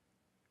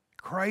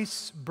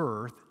 Christ's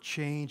birth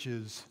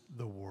changes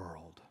the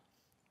world.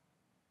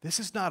 This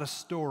is not a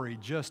story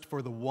just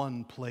for the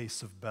one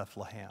place of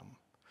Bethlehem,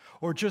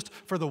 or just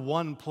for the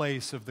one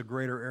place of the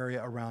greater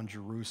area around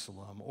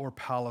Jerusalem, or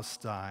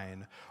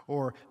Palestine,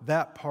 or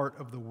that part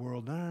of the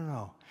world.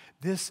 No.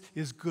 This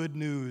is good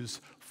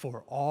news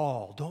for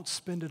all. Don't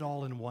spend it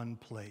all in one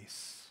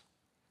place.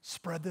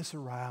 Spread this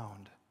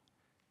around.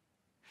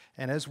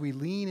 And as we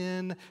lean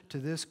in to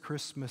this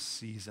Christmas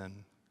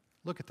season,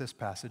 look at this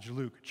passage,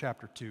 Luke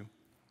chapter 2.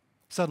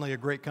 Suddenly a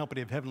great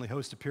company of heavenly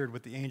hosts appeared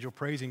with the angel,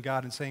 praising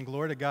God and saying,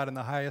 "Glory to God in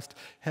the highest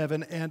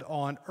heaven and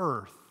on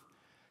earth."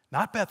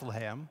 Not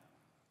Bethlehem,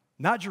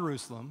 not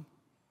Jerusalem,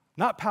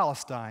 not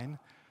Palestine,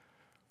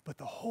 but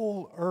the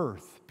whole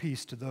earth,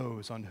 peace to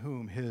those on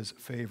whom his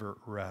favor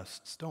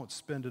rests. Don't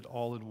spend it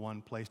all in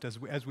one place.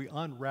 As we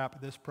unwrap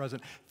this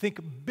present,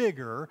 think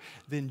bigger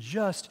than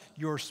just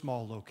your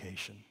small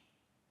location.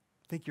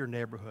 Think your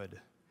neighborhood.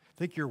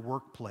 Think your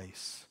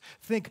workplace.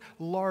 Think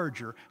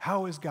larger.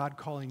 How is God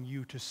calling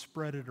you to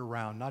spread it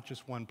around? Not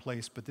just one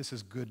place, but this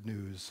is good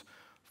news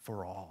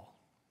for all.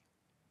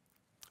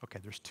 Okay,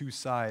 there's two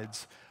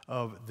sides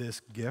of this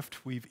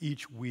gift. We've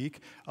each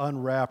week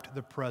unwrapped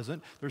the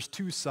present. There's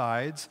two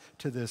sides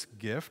to this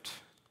gift.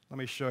 Let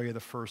me show you the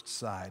first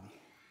side.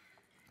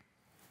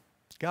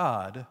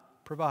 God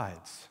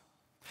provides.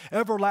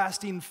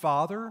 Everlasting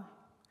Father,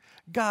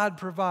 God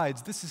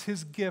provides. This is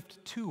his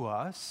gift to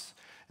us.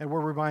 And we're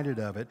reminded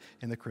of it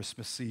in the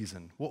Christmas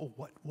season. Well,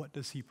 what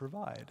does he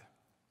provide?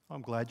 Well,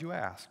 I'm glad you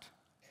asked.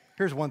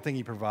 Here's one thing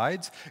he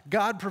provides.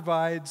 God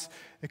provides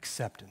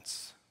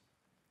acceptance.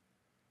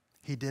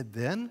 He did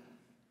then,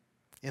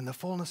 in the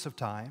fullness of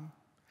time,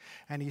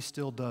 and he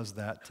still does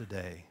that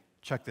today.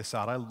 Check this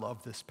out. I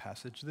love this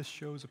passage. This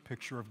shows a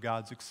picture of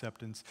God's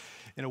acceptance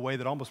in a way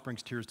that almost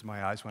brings tears to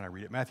my eyes when I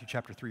read it. Matthew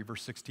chapter 3,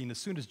 verse 16, as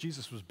soon as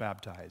Jesus was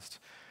baptized,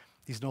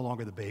 he's no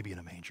longer the baby in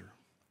a manger.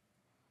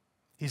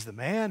 He's the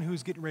man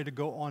who's getting ready to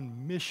go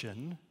on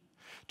mission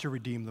to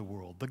redeem the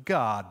world, the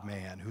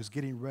God-man who's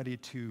getting ready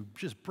to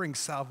just bring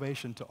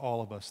salvation to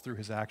all of us through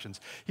his actions.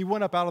 He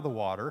went up out of the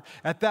water.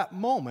 At that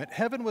moment,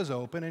 heaven was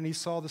open, and he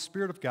saw the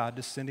Spirit of God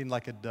descending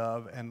like a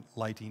dove and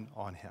lighting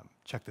on him.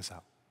 Check this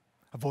out.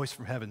 A voice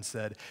from heaven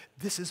said,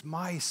 "This is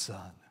my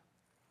son.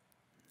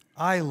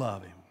 I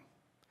love him.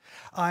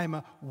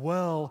 I'm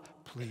well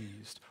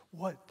pleased."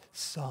 What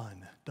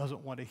son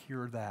doesn't want to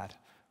hear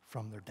that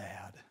from their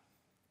dad?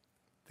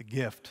 The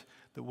gift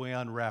that we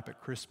unwrap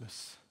at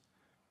Christmas.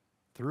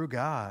 Through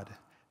God,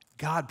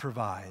 God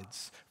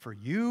provides for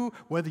you,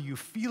 whether you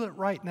feel it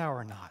right now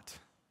or not.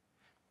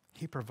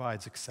 He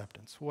provides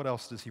acceptance. What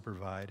else does he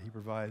provide? He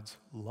provides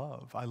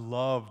love. I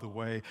love the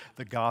way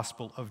the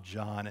Gospel of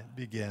John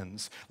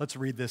begins. Let's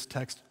read this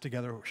text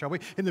together, shall we?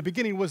 In the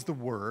beginning was the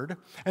Word,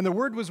 and the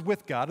Word was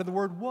with God, and the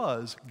Word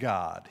was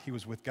God. He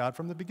was with God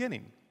from the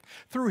beginning.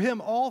 Through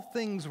him all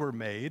things were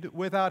made.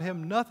 Without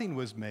him nothing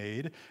was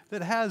made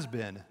that has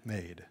been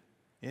made.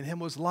 In him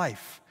was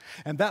life,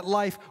 and that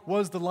life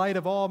was the light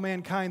of all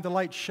mankind. The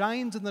light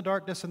shines in the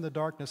darkness, and the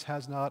darkness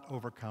has not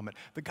overcome it.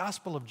 The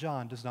Gospel of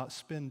John does not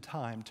spend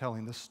time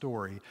telling the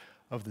story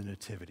of the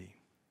Nativity.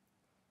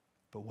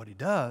 But what he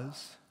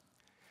does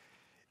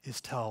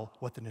is tell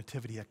what the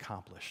Nativity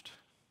accomplished.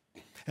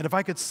 And if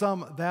I could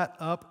sum that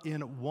up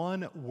in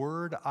one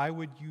word, I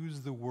would use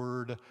the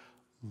word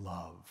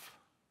love.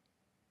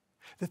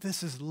 That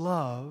this is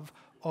love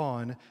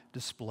on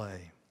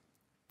display.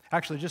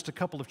 Actually, just a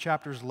couple of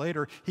chapters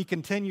later, he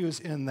continues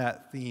in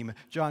that theme.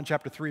 John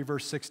chapter 3,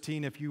 verse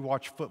 16, if you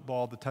watch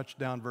football, the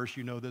touchdown verse,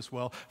 you know this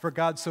well. For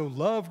God so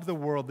loved the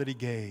world that he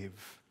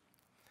gave.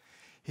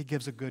 He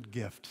gives a good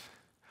gift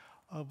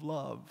of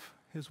love,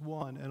 his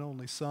one and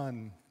only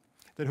Son,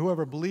 that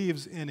whoever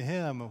believes in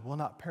him will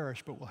not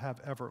perish but will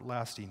have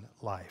everlasting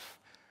life.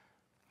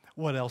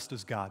 What else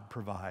does God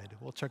provide?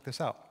 Well, check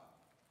this out.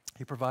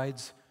 He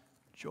provides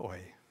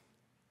joy.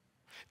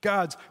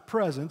 God's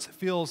presence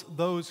fills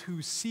those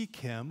who seek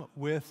him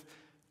with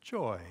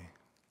joy.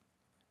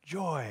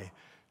 Joy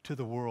to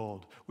the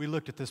world. We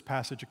looked at this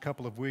passage a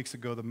couple of weeks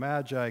ago. The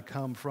Magi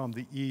come from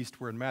the east.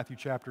 We're in Matthew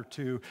chapter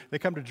 2. They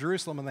come to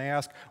Jerusalem and they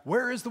ask,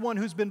 "Where is the one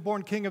who's been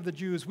born King of the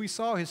Jews? We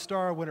saw his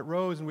star when it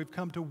rose and we've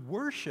come to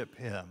worship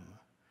him."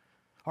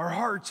 Our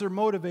hearts are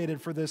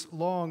motivated for this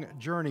long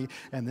journey.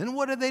 And then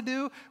what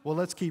do? Well,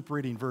 let's keep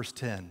reading verse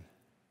 10.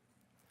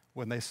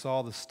 When they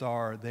saw the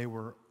star, they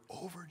were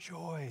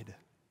overjoyed.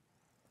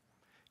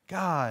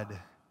 God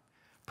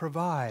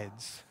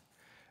provides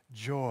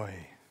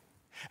joy.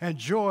 And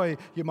joy,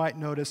 you might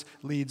notice,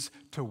 leads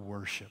to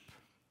worship.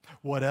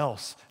 What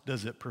else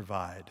does it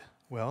provide?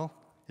 Well,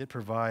 it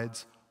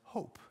provides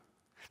hope.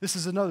 This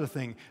is another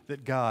thing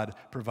that God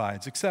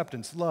provides: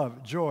 acceptance,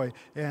 love, joy,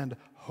 and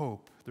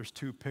hope. There's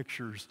two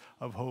pictures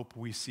of hope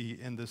we see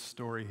in this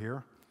story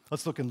here.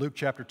 Let's look in Luke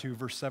chapter 2,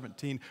 verse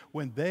 17.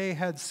 When they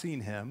had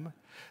seen him,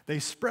 they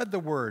spread the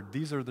word,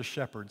 these are the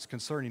shepherds,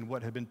 concerning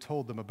what had been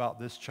told them about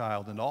this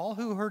child, and all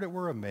who heard it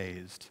were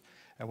amazed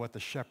at what the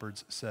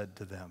shepherds said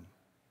to them.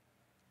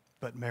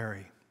 But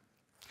Mary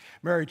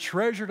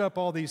treasured up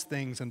all these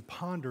things and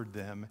pondered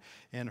them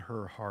in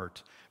her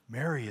heart.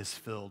 Mary is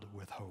filled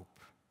with hope.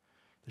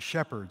 The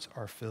shepherds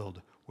are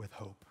filled with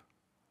hope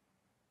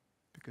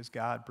because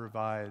God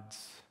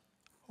provides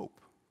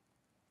hope.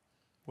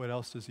 What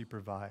else does he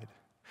provide?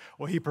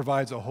 Well, he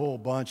provides a whole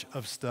bunch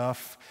of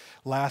stuff.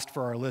 Last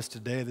for our list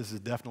today, this is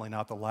definitely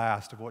not the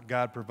last of what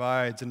God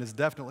provides, and it's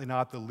definitely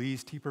not the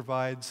least. He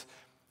provides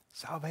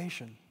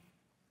salvation.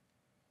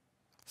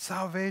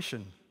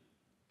 Salvation.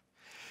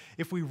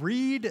 If we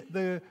read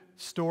the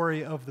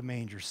story of the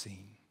manger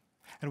scene,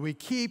 and we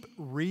keep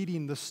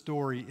reading the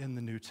story in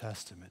the New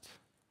Testament,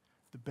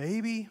 the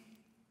baby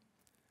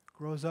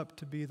grows up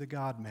to be the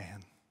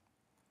God-man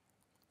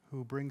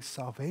who brings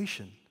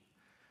salvation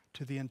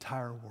to the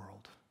entire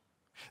world.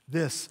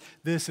 This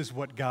is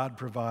what God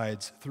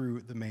provides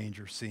through the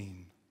manger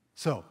scene.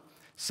 So,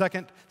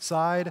 second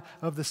side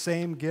of the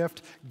same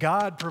gift,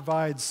 God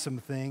provides some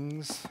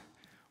things.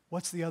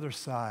 What's the other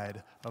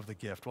side of the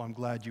gift? Well, I'm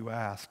glad you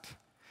asked.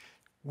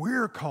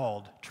 We're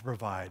called to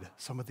provide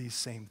some of these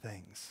same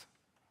things.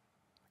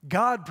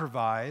 God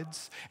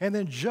provides, and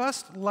then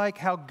just like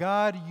how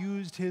God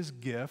used his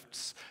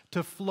gifts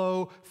to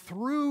flow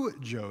through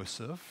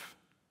Joseph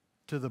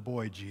to the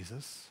boy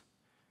Jesus,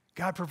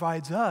 God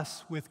provides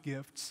us with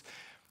gifts.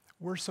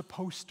 We're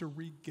supposed to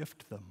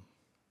re-gift them.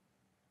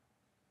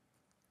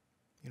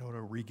 You know what a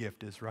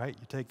regift is, right?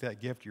 You take that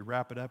gift, you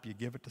wrap it up, you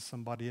give it to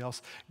somebody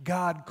else.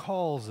 God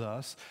calls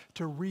us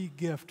to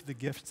re-gift the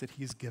gifts that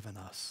he's given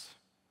us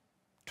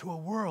to a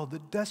world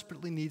that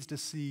desperately needs to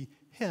see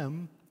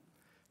him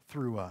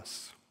through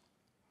us.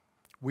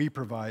 We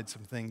provide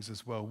some things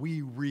as well.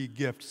 We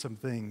re-gift some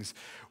things.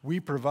 We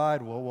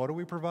provide, well, what do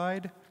we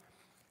provide?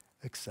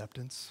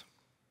 Acceptance.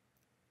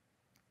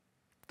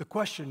 The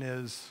question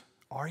is,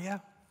 Are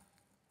you?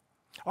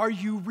 Are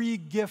you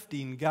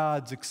re-gifting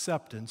God's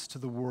acceptance to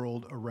the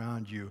world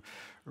around you?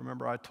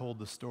 Remember, I told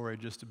the story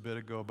just a bit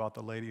ago about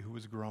the lady who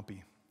was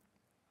grumpy.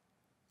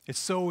 It's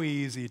so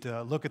easy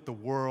to look at the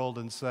world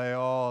and say,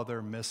 oh,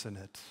 they're missing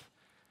it.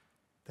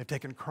 They've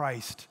taken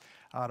Christ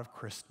out of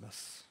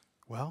Christmas.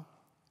 Well,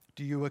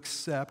 do you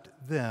accept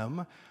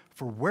them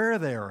for where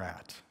they're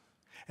at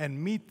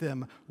and meet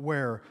them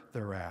where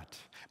they're at?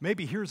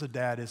 Maybe here's a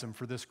dadism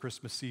for this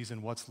Christmas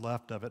season, what's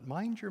left of it.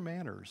 Mind your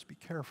manners. Be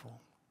careful,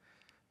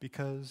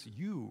 because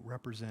you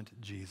represent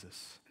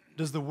Jesus.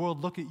 Does the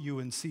world look at you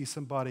and see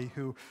somebody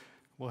who,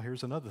 well,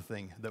 here's another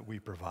thing that we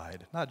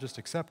provide, not just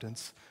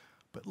acceptance,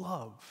 but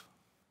love?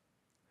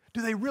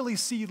 Do they really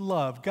see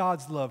love,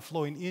 God's love,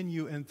 flowing in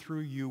you and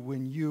through you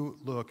when you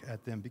look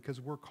at them?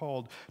 Because we're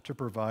called to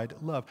provide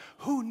love.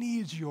 Who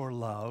needs your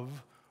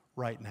love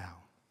right now?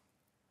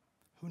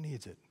 Who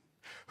needs it?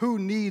 Who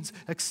needs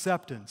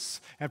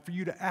acceptance? And for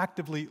you to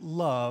actively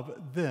love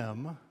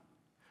them,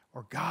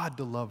 or God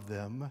to love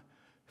them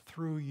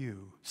through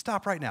you.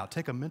 Stop right now.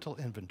 Take a mental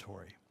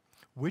inventory.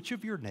 Which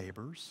of your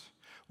neighbors,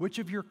 which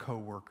of your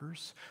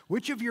coworkers,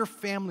 which of your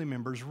family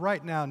members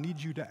right now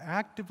needs you to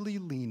actively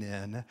lean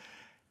in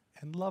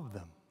and love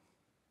them?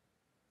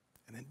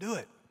 And then do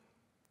it.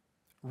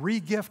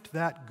 Re-gift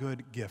that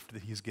good gift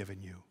that He's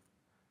given you.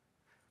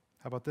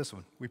 How about this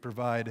one? We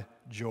provide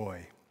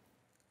joy.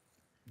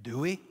 Do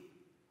we?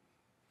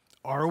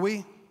 Are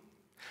we?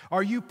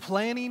 Are you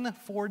planning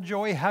for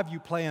joy? Have you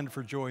planned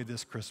for joy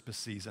this Christmas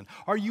season?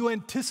 Are you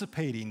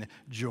anticipating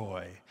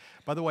joy?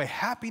 By the way,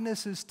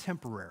 happiness is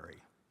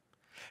temporary.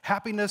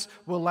 Happiness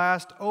will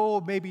last,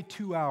 maybe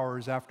 2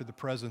 hours after the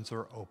presents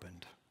are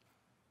opened.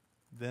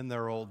 Then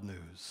they're old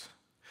news.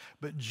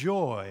 But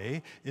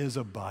joy is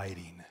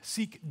abiding.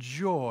 Seek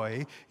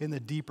joy in the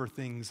deeper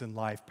things in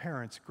life.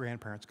 Parents,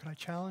 grandparents, could I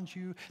challenge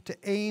you to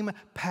aim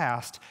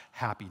past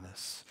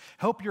happiness?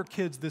 Help your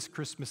kids this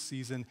Christmas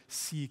season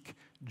seek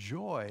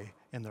joy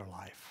in their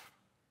life.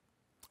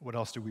 What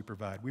else do we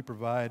provide? We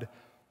provide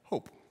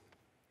hope.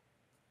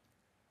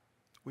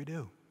 We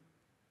do.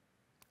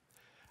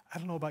 I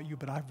don't know about you,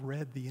 but I've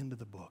read the end of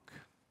the book.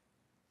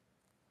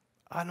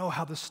 I know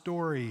how the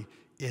story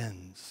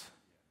ends.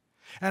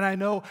 And I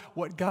know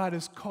what God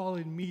is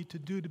calling me to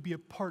do, to be a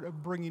part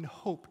of bringing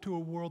hope to a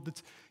world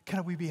that's,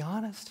 can we be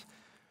honest?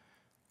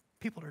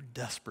 People are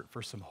desperate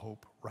for some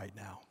hope right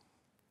now.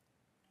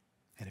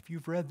 And if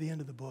you've read the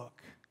end of the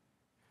book,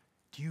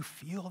 do you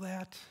feel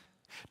that?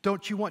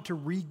 Don't you want to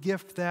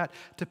re-gift that,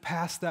 to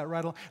pass that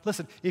right along?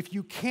 Listen, if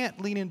you can't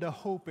lean into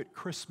hope at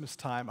Christmas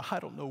time, I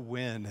don't know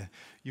when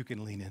you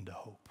can lean into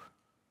hope.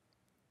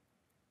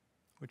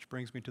 Which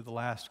brings me to the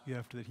last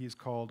gift that He's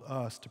called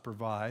us to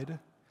provide.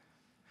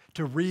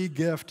 To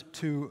re-gift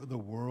to the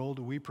world,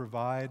 we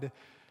provide,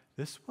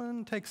 this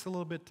one takes a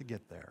little bit to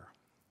get there.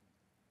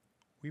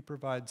 We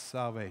provide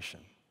salvation.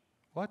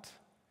 What?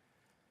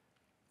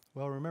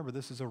 Well, remember,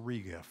 this is a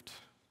re-gift.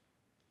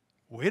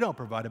 We don't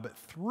provide it, but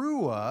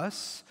through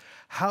us,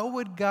 how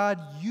would God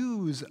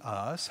use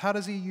us? How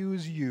does He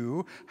use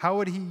you? How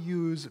would He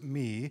use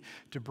me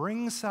to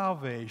bring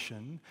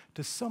salvation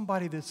to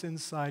somebody that's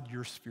inside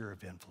your sphere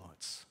of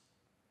influence?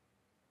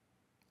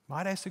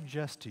 Might I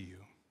suggest to you,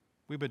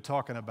 we've been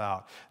talking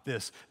about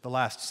this the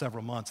last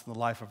several months in the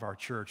life of our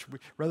church.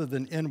 Rather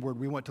than inward,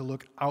 we want to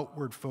look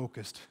outward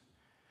focused.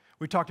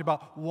 We talked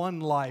about one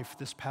life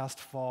this past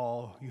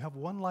fall. You have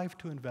one life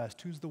to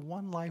invest. Who's the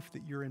one life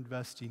that you're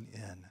investing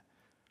in?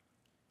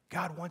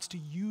 God wants to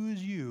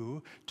use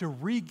you to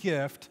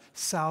re-gift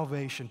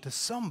salvation to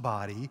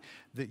somebody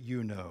that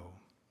you know.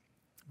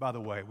 By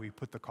the way, we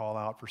put the call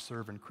out for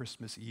serving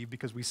Christmas Eve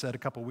because we said a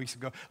couple weeks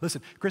ago,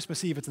 listen,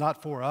 Christmas Eve, it's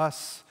not for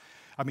us.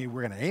 I mean,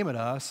 we're going to aim at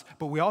us,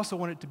 but we also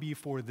want it to be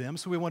for them.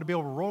 So we want to be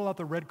able to roll out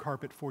the red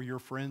carpet for your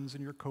friends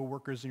and your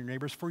coworkers and your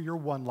neighbors, for your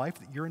one life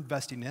that you're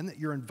investing in, that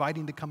you're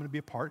inviting to come and be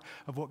a part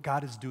of what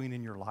God is doing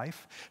in your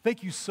life.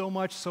 Thank you so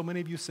much. So many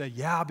of you say,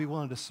 yeah, I'll be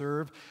willing to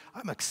serve.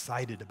 I'm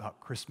excited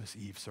about Christmas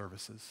Eve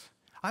services.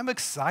 I'm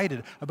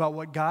excited about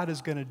what God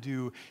is going to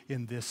do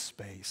in this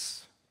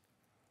space.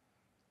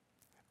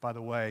 By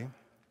the way,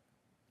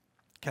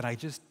 can I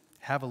just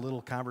have a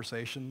little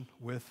conversation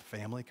with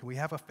family? Can we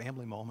have a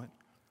family moment?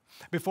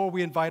 Before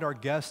we invite our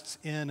guests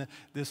in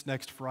this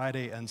next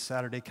Friday and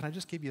Saturday, can I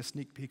just give you a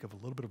sneak peek of a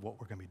little bit of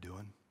what we're going to be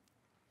doing?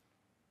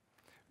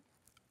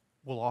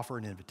 We'll offer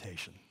an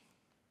invitation.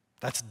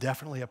 That's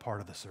definitely a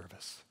part of the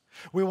service.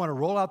 We want to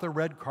roll out the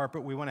red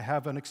carpet. We want to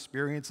have an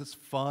experience that's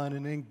fun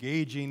and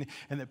engaging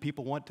and that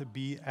people want to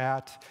be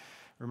at.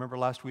 Remember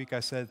last week I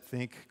said,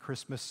 think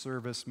Christmas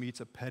service meets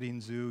a petting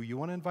zoo. You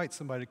want to invite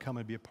somebody to come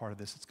and be a part of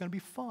this. It's going to be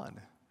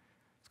fun.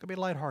 It's going to be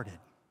lighthearted.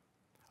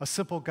 A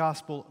simple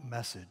gospel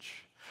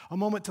message. A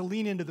moment to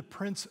lean into the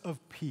Prince of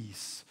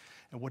Peace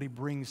and what He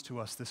brings to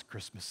us this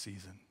Christmas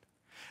season.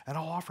 And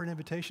I'll offer an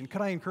invitation.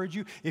 Could I encourage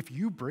you, if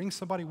you bring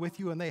somebody with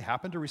you and they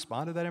happen to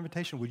respond to that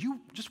invitation, would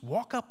you just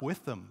walk up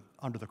with them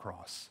under the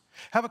cross.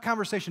 Have a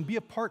conversation. Be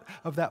a part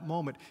of that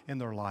moment in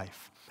their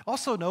life.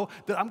 Also know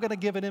that I'm going to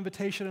give an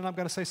invitation and I'm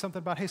going to say something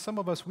about, hey, some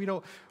of us,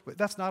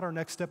 that's not our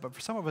next step, but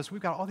for some of us,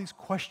 we've got all these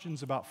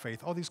questions about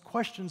faith, all these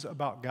questions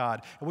about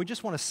God, and we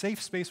just want a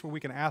safe space where we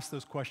can ask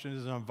those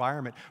questions, an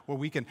environment where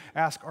we can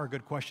ask our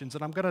good questions,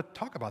 and I'm going to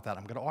talk about that.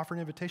 I'm going to offer an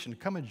invitation to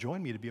come and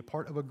join me to be a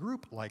part of a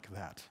group like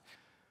that.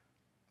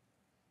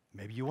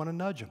 Maybe you want to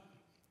nudge them.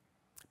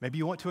 Maybe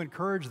you want to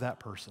encourage that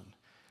person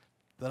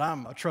that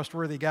I'm a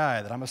trustworthy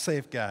guy, that I'm a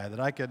safe guy,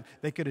 that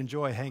they could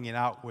enjoy hanging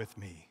out with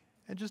me,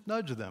 and just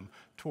nudge them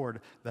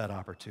toward that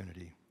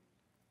opportunity.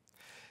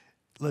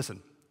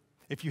 Listen,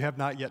 if you have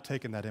not yet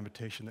taken that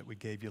invitation that we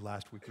gave you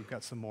last week, we've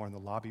got some more in the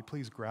lobby.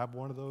 Please grab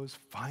one of those,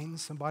 find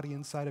somebody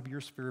inside of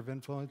your sphere of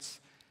influence,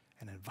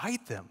 and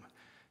invite them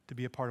to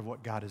be a part of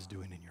what God is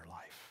doing in your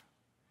life.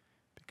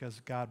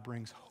 Because God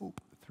brings hope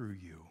through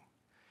you.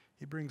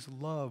 He brings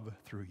love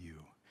through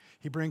you.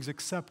 He brings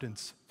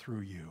acceptance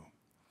through you.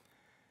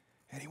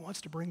 And he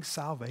wants to bring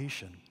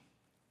salvation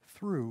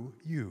through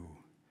you,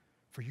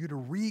 for you to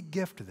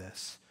re-gift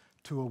this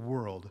to a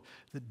world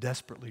that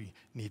desperately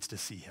needs to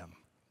see him.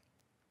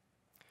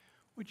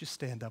 Would you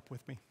stand up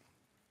with me?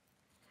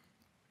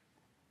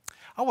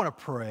 I want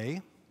to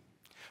pray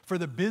for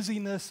the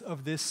busyness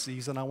of this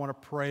season. I want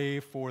to pray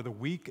for the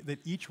week that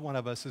each one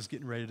of us is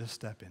getting ready to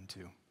step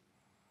into.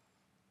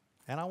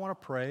 And I want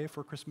to pray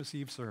for Christmas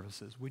Eve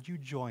services. Would you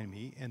join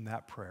me in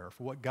that prayer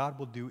for what God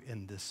will do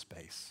in this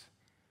space?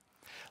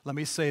 Let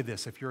me say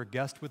this. If you're a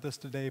guest with us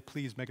today,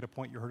 please make it a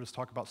point. You heard us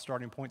talk about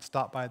Starting Point.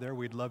 Stop by there.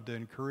 We'd love to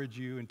encourage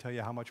you and tell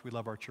you how much we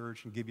love our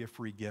church and give you a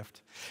free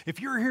gift. If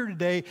you're here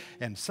today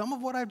and some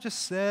of what I've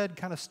just said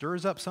kind of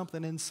stirs up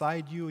something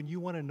inside you and you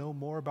want to know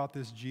more about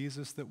this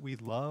Jesus that we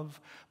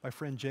love, my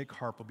friend Jake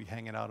Harp will be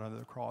hanging out under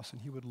the cross,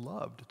 and he would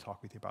love to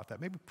talk with you about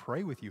that. Maybe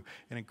pray with you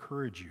and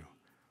encourage you.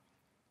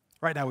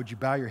 Right now, would you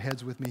bow your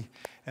heads with me,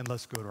 and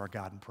let's go to our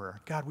God in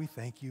prayer. God, we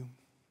thank you.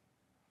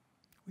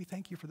 We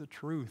thank you for the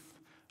truth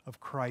of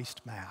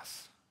Christ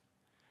Mass,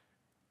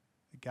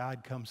 that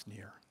God comes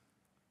near,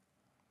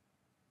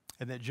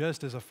 and that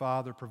just as a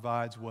father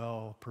provides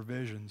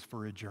provisions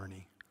for a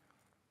journey,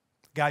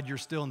 God, you're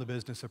still in the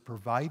business of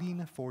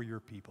providing for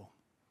your people.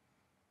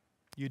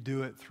 You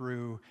do it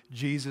through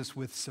Jesus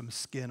with some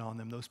skin on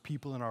them, those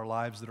people in our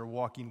lives that are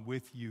walking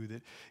with you,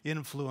 that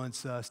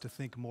influence us to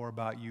think more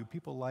about you,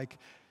 people like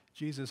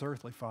Jesus'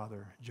 earthly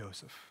father,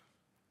 Joseph.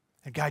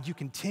 And God, you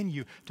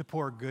continue to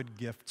pour good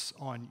gifts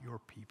on your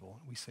people.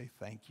 We say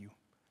thank you.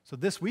 So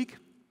this week,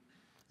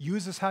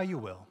 use us how you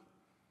will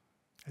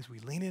as we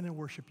lean in and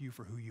worship you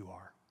for who you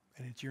are.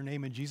 And it's your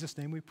name, in Jesus'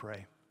 name we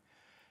pray.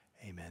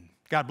 Amen.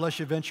 God bless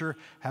you, Venture.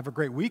 Have a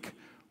great week.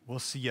 We'll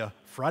see you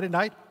Friday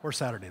night or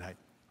Saturday night.